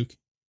 Could be Duke.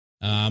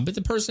 But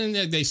the person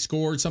that they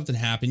scored, something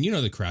happened.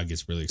 The crowd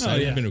gets really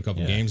excited. I've been to a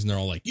couple games and they're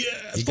all like, yeah,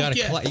 you got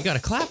to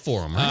clap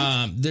for them,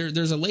 right?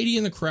 There's a lady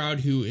in the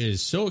crowd who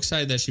is so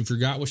excited that she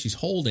forgot what she's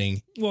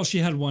holding. Well, she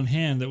had one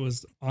hand that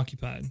was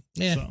occupied.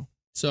 Yeah.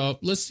 So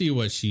let's see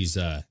what she's,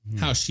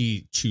 how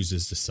she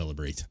chooses to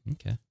celebrate.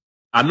 Okay.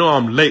 I know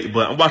I'm late,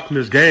 but I'm watching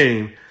this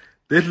game.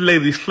 This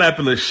lady's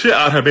slapping the shit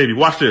out of her baby.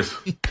 Watch this.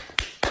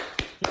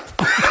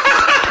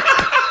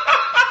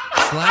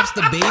 Slaps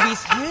the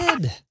baby's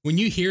head. When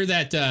you hear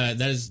that, that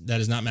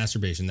is not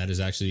masturbation. That is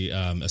actually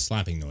a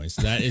slapping noise.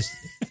 That is,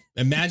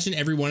 imagine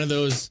every one of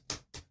those.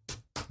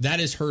 That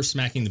is her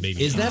smacking the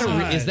baby. Is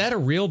that a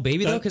real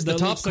baby though? Because the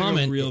top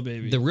comment, like real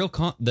baby.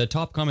 the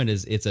top comment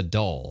is it's a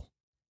doll.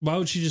 Why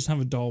would she just have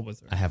a doll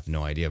with her? I have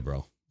no idea,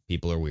 bro.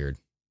 People are weird.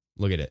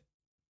 Look at it.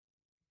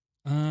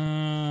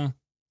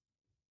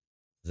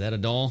 Is that a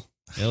doll?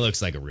 It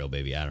looks like a real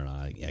baby. I don't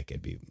know. Yeah, it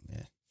could be.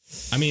 Yeah.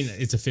 I mean,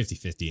 it's a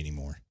 50-50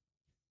 anymore.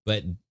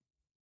 But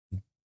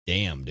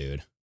damn,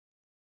 dude.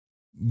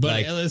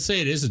 But let's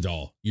say it is a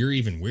doll. You're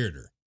even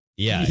weirder.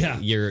 Yeah.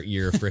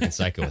 You're a freaking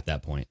psycho at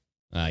that point.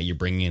 You're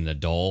bringing in a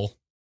doll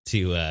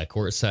to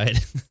courtside,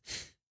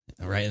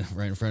 right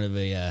in front of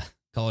a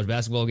college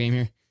basketball game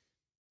here.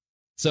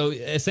 So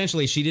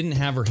essentially, she didn't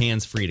have her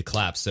hands free to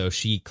clap, so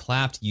she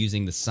clapped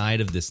using the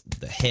side of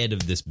the head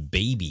of this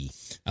baby.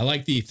 I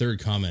like the third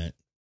comment.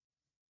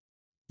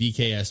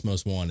 BKS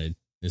Most Wanted.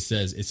 It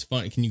says, it's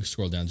funny. Can you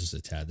scroll down just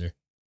a tad there?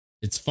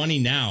 It's funny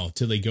now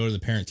till they go to the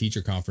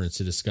parent-teacher conference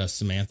to discuss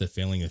Samantha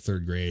failing the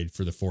third grade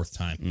for the fourth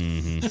time.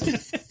 Mm-hmm.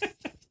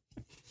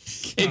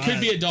 It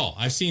could be a doll.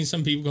 I've seen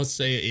some people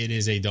say it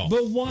is a doll.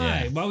 But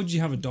why? Yeah. Why would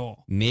you have a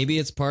doll? Maybe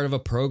it's part of a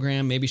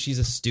program. Maybe she's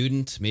a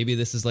student. Maybe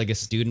this is like a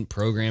student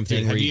program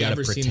thing where you got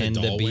to pretend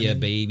to be a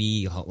baby.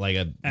 You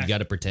got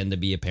to pretend to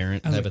be a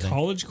parent. As type a of thing.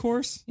 College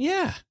course?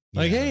 Yeah.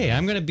 Like, hey,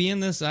 I'm going to be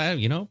in this,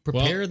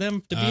 prepare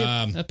them to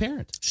be a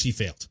parent. She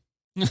failed.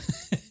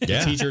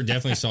 The teacher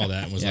definitely saw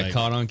that and was like,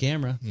 caught on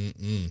camera.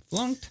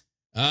 Flunked.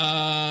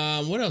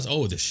 What else?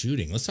 Oh, the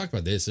shooting. Let's talk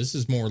about this. This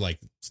is more like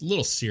it's a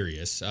little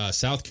serious.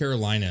 South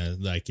Carolina,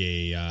 like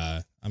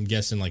I'm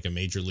guessing like a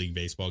Major League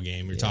Baseball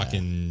game. You're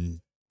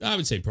talking, I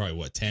would say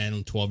probably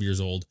 10, 12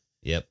 years old.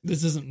 Yep.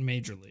 This isn't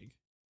Major League.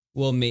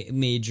 Well,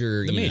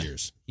 major. The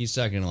majors. He's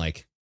talking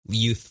like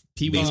youth.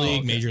 Pee-wee League,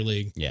 okay. Major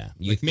League. Yeah.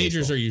 Like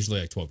majors baseball. Are usually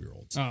like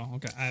 12-year-olds. Oh,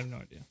 okay. I have no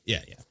idea.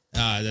 Yeah.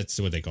 That's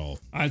what they call.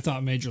 I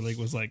thought Major League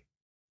was like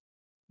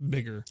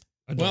bigger.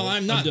 Well,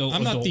 I'm not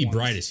the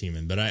brightest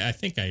human, but I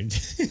think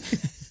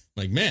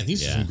like, man,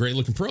 these are some great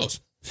looking pros.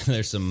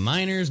 There's some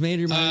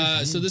major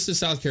minors. So this is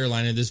South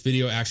Carolina. This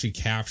video actually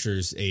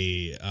captures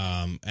a,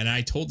 and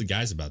I told the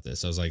guys about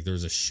this. I was like, there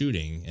was a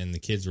shooting and the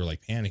kids were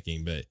like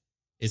panicking, but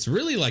it's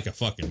really like a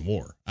fucking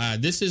war.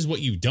 This is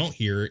what you don't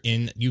hear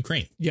in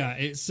Ukraine. Yeah.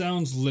 It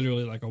sounds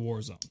literally like a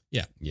war zone.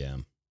 Yeah. Yeah.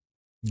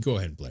 Go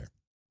ahead, Blair.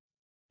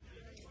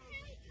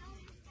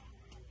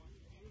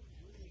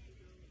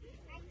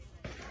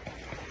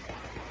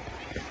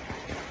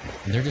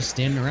 And they're just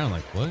standing around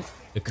like, what?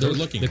 They're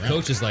looking. The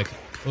coach is like,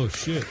 oh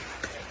shit.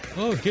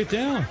 Oh, get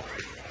down.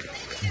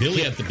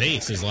 Billy at the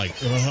base is like,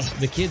 ugh.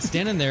 The kid's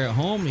standing there at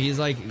home. He's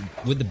like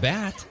with the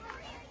bat.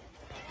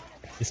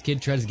 This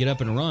kid tries to get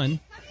up and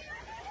run.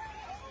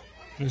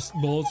 Their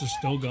bullets are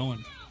still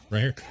going.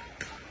 Right here.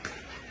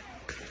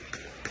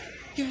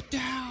 Get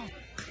down.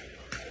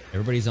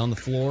 Everybody's on the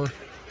floor.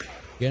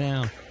 Get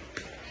down.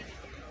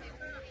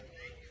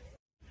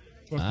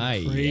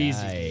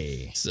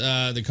 Crazy.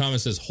 The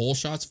comment says whole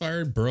shots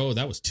fired. Bro,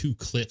 that was 2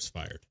 clips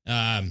fired.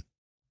 It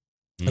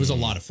was a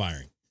lot of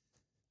firing.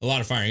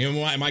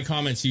 And my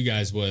comments to you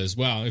guys was,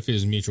 well, if it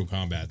was mutual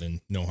combat,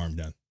 then no harm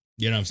done.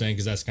 You know what I'm saying?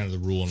 Because that's kind of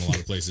the rule in a lot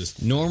of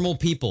places. Normal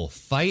people,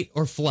 fight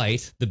or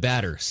flight. The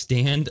batter,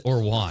 stand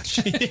or watch.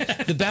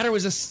 The batter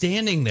was just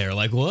standing there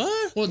like,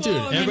 what? Well, dude,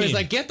 everybody's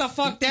like, get the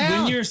fuck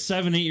down. When you're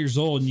 7, 8 years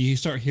old and you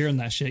start hearing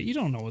that shit, you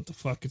don't know what the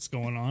fuck is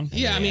going on.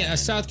 Yeah, I mean,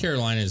 South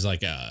Carolina is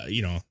like,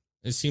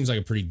 it seems like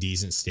a pretty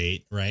decent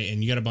state, right?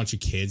 And you got a bunch of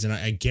kids, and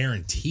I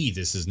guarantee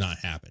this has not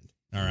happened.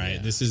 All right,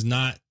 yeah.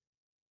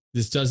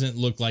 This doesn't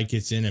look like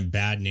it's in a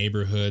bad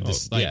neighborhood.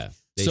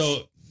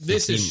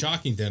 This is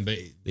shocking to them, but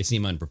they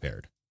seem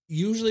unprepared.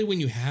 Usually, when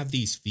you have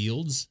these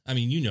fields, I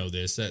mean, you know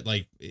this, that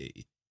like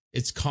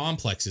it's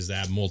complexes that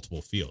have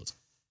multiple fields.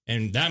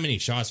 And that many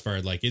shots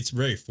fired, like it's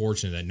very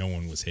fortunate that no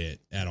one was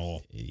hit at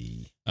all.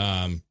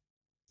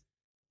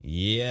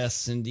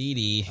 Yes,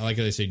 indeedy. I like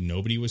how they say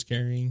nobody was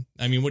carrying.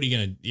 I mean, what are you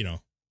gonna,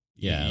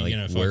 Yeah, you like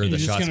gonna where are the You're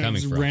shots just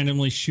coming from?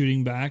 randomly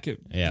shooting back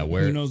at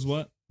where who knows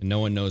what. No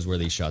one knows where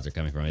these shots are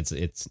coming from.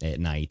 It's at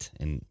night,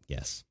 and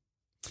yes.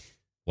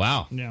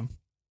 Wow. Yeah.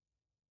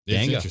 It's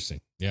Dango.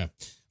 interesting. Yeah.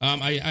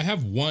 I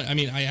have one. I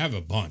mean, I have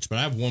a bunch, but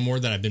I have one more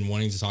that I've been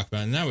wanting to talk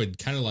about, and I would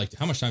kind of like.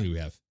 How much time do we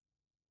have?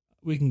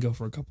 We can go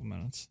for a couple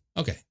minutes.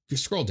 Okay,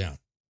 just scroll down.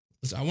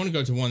 I want to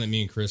go to one that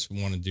me and Chris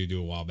wanted to do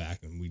a while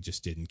back, and we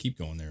just didn't. Keep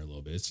going there a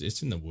little bit.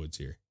 It's in the woods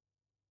here.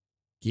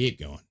 Keep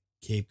going.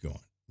 Keep going.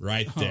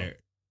 Right there.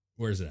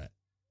 Where's that?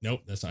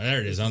 Nope, that's not. There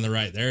it is on the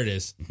right. There it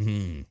is.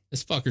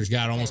 This fucker's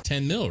got almost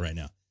 10 mil right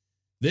now.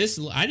 This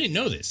I didn't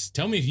know this.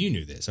 Tell me if you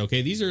knew this.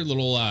 Okay, these are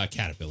little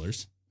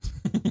caterpillars.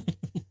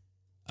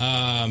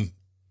 I've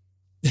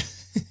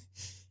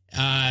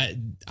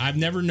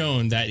never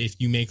known that if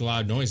you make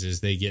loud noises,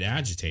 they get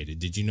agitated.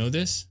 Did you know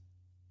this?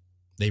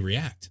 They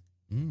react.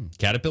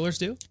 Caterpillars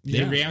do?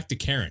 They react to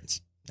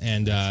Karens.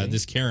 And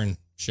this Karen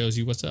shows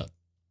you what's up.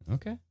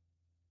 Okay.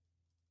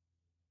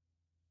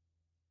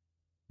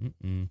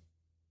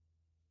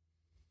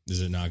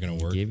 Is it not going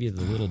to work? Give you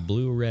the little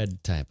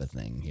blue-red type of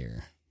thing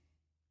here.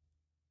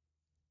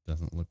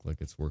 Doesn't look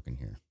like it's working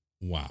here.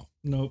 Wow.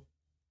 Nope.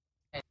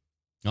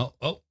 Oh,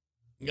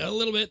 got a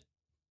little bit.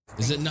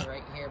 Is it not?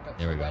 Right here, but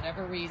There we for go.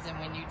 whatever reason,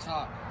 when you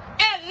talk,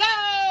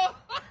 hello.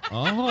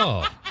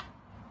 Oh.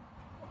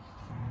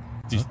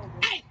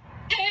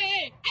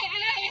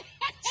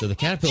 So the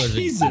caterpillars,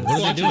 what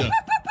are they doing?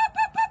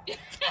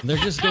 They're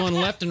just going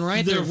left and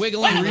right. They're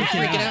wiggling and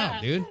freaking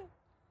out, dude.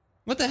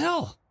 What the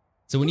hell?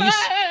 So when you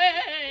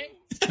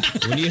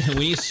when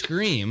you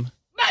scream,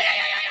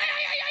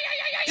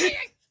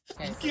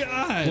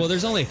 God. well,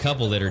 there's only a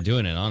couple that are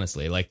doing it.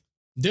 Honestly, like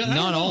Dude, I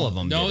not don't all know. of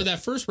them. No, did it.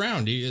 that first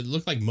round, it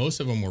looked like most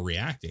of them were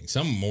reacting.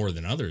 Some more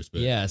than others,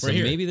 but Yeah, so right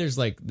here. maybe there's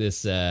like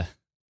this. Look at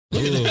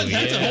that.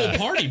 That's a whole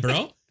party,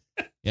 bro.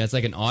 Yeah, it's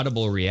like an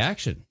audible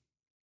reaction.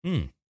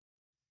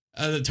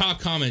 The top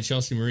comment,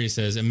 Chelsea Marie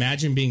says,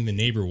 "Imagine being the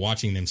neighbor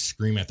watching them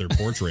scream at their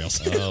porch rails."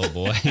 Oh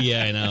boy,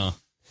 yeah, I know.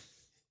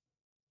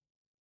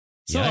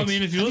 So I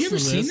mean, if you Have you listen ever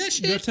to seen this,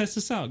 that go shit? test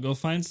this out. Go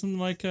find some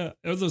like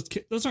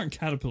those aren't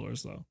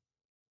caterpillars though.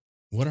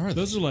 What are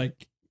Those they? are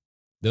like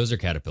Those are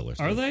caterpillars.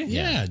 Are dude. they?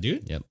 Yeah,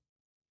 dude. Yep.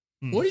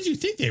 What did you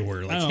think they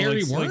were? I Like don't know,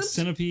 hairy like worms?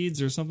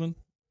 centipedes or something?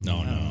 No.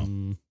 I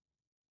don't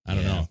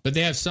Yeah. know. But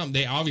they have some.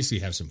 They obviously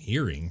have some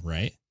hearing,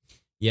 right?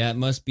 Yeah, it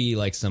must be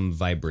like some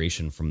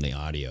vibration from the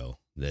audio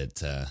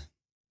that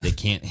they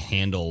can't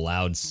handle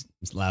loud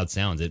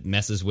sounds. It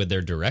messes with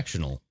their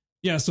directional.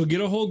 Yeah, so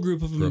get a whole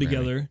group of them Programming.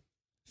 together,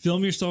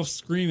 film yourself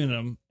screaming at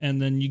them,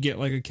 and then you get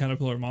like a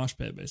caterpillar mosh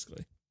pit,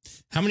 basically.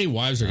 How many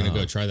wives are going to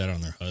go try that on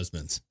their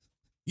husbands?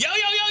 Yo, yo,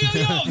 yo,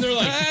 yo, yo! And they're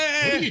like,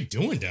 "What are you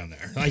doing down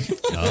there?" Like,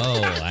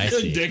 Oh, I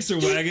The see. dicks are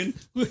wagging.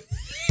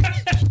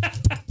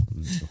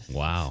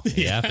 Wow.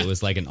 Yeah, if it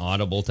was like an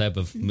audible type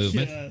of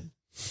movement.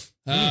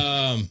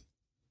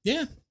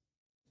 Yeah.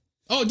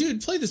 Oh,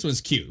 dude, play this one's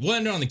cute. We'll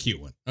end on the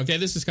cute one. Okay,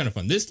 this is kind of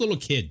fun. This little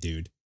kid,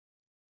 dude,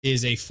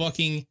 is a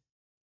fucking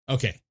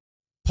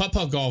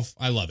putt-putt golf.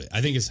 I love it.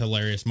 I think it's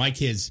hilarious. My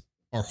kids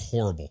are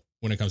horrible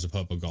when it comes to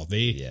putt-putt golf.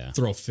 They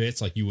throw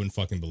fits like you wouldn't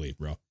fucking believe,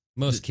 bro.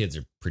 Most kids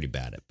are pretty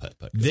bad at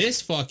putt-putt.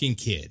 This fucking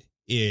kid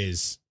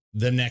is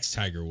the next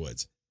Tiger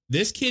Woods.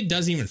 This kid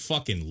doesn't even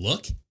fucking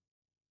look,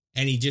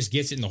 and he just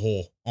gets it in the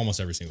hole almost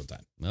every single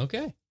time.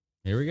 Okay,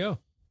 here we go.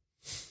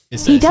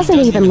 He doesn't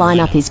even line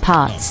up his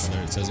putts. Oh,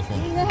 there it says it for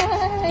me.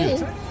 Nice.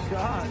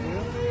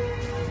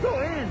 Go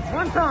in.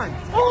 One time.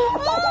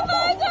 Oh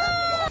my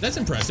God. That's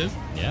impressive.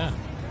 Yeah.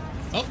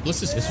 Oh, let's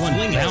just This one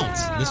fling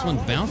bounces. out. This one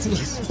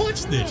bounces.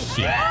 Watch this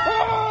shit.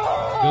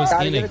 Goes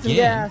Gotta in give it some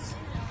again. gas.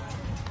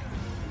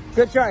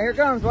 Good shot. Here it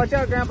comes. Watch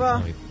out, Grandpa.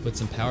 Oh, he put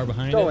some power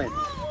behind Go it. in.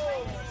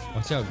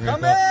 Watch out, Come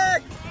Grandpa.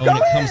 back. Oh, Go and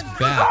it in. comes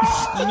back.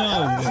 No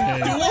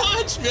way.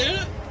 Watch,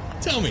 man.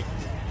 Tell me.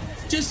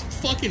 Just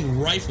fucking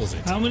rifles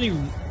it. How many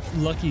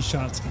lucky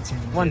shots can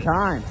someone One get?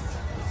 time.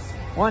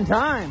 One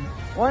time.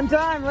 One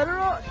time. Let it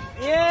roll.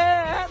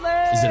 Yeah,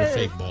 Atlas. Is it a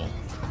fake ball?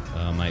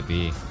 Might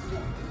be.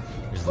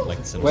 There's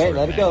like some Wait, sort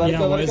let of it go. Let Yeah, it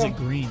go. why Let is it it go.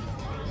 green?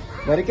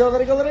 Let it go.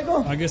 Let it go. Let it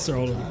go. I guess they're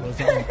older people. It's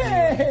not like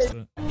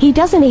green. He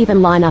doesn't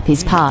even line up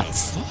his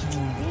putts.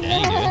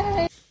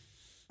 Dang, dude.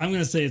 I'm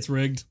gonna say it's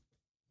rigged.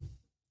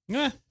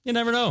 Yeah, you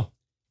never know.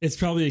 It's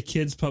probably a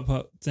kid's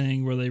putt-putt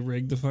thing where they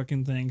rig the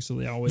fucking thing so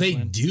they always They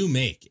win. do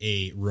make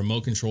a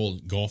remote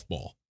controlled golf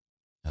ball.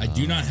 I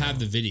do not have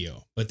the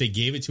video, but they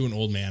gave it to an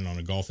old man on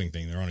a golfing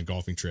thing. They're on a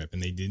golfing trip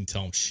and they didn't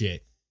tell him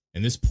shit.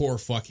 And this poor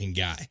fucking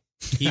guy,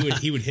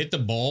 he would hit the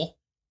ball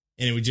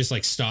and it would just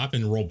like stop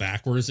and roll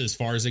backwards as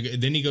far as it goes.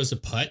 Then he goes to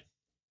putt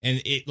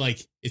and it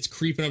like it's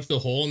creeping up to the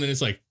hole and then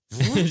it's like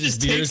it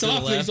just veers takes to the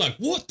off and he's left.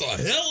 like, what the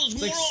hell is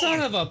going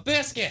on? of a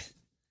biscuit.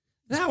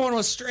 That one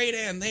was straight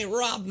in. They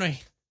robbed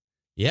me.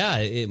 Yeah,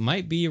 it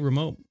might be a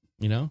remote,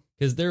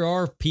 because there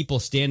are people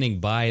standing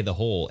by the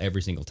hole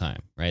every single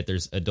time, right?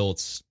 There's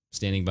adults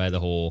standing by the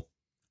hole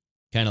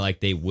kind of like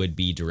they would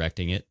be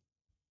directing it.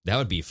 That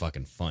would be a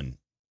fucking fun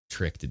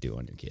trick to do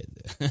on your kid.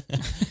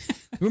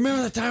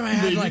 Remember the time I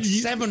had like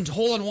 7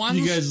 hole-in-ones?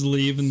 You guys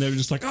leave and they're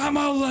just like, I'm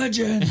a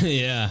legend.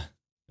 Yeah.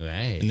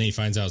 Right. And then he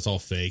finds out it's all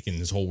fake and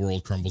his whole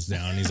world crumbles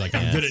down. He's like,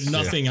 I'm good at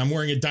nothing. I'm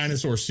wearing a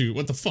dinosaur suit.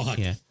 What the fuck?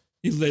 Yeah.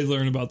 They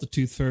learn about the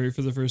tooth fairy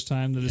for the first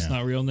time, that it's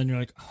not real. And then you're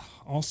like,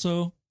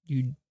 also,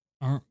 you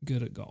aren't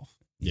good at golf.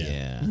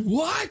 Yeah.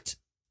 What?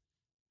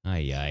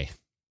 Aye.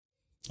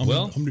 I'm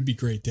going to be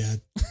great,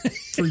 Dad.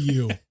 For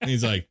you. And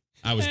he's like,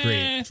 I was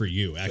great for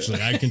you.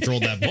 Actually, I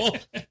controlled that ball.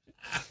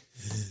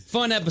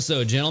 Fun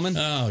episode, gentlemen.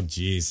 Oh,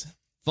 jeez.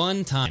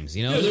 Fun times.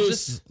 You know,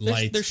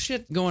 there's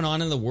shit going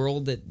on in the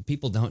world that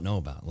people don't know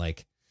about.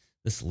 Like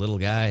this little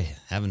guy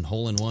having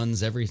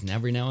hole-in-ones every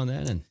now and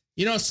then. And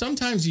you know,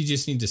 sometimes you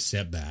just need to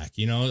step back.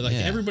 You know, like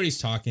everybody's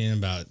talking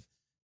about,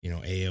 you know,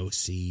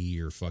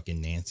 AOC or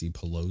fucking Nancy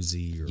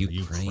Pelosi or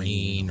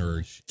Ukraine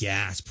or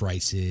gas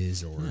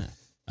prices or...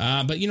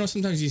 Yeah. But, you know,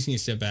 sometimes you just need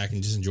to step back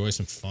and just enjoy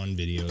some fun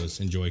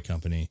videos, enjoy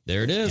company.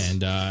 There it is.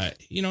 And,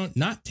 you know,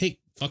 not take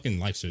fucking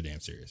life so damn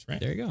serious, right?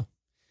 There you go.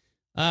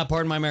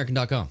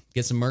 PardonMyAmerican.com.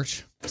 Get some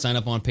merch. Sign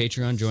up on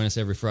Patreon. Join us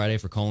every Friday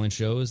for call-in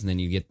shows. And then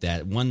you get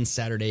that one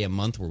Saturday a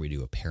month where we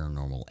do a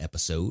paranormal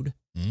episode.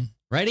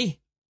 Righty?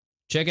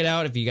 Check it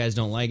out. If you guys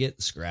don't like it,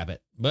 scrap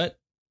it. But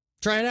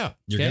try it out.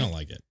 You're going to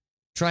like it.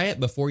 Try it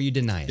before you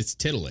deny it. It's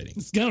titillating.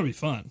 It's going to be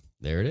fun.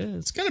 There it is.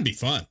 It's going to be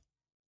fun.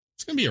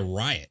 It's going to be a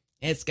riot.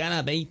 It's going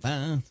to be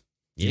fun.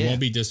 You won't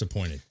be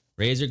disappointed.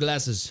 Raise your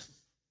glasses.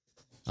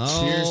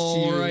 Cheers to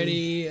you.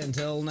 Alrighty,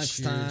 until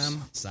next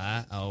time.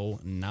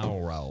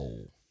 Sayonara.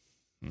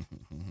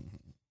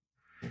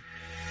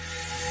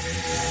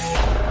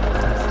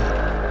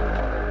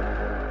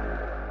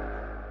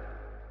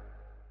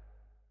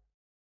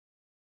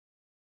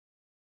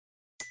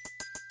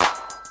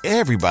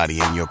 Everybody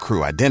in your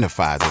crew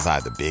identifies as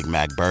either Big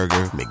Mac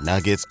Burger,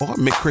 McNuggets, or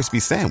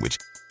McCrispy Sandwich.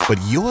 But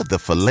you're the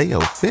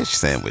Filet-O-Fish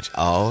Sandwich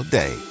all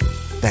day.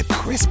 That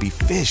crispy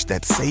fish,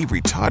 that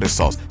savory tartar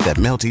sauce, that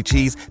melty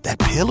cheese, that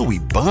pillowy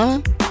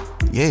bun.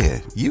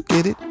 Yeah, you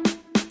get it.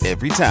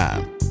 Every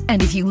time.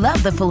 And if you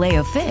love the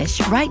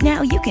Filet-O-Fish, right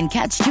now you can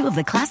catch 2 of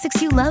the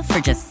classics you love for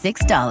just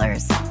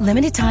 $6.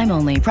 Limited time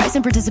only. Price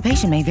and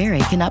participation may vary.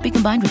 Cannot be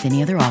combined with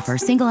any other offer.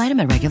 Single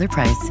item at regular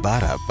price.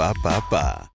 Ba-da-ba-ba-ba.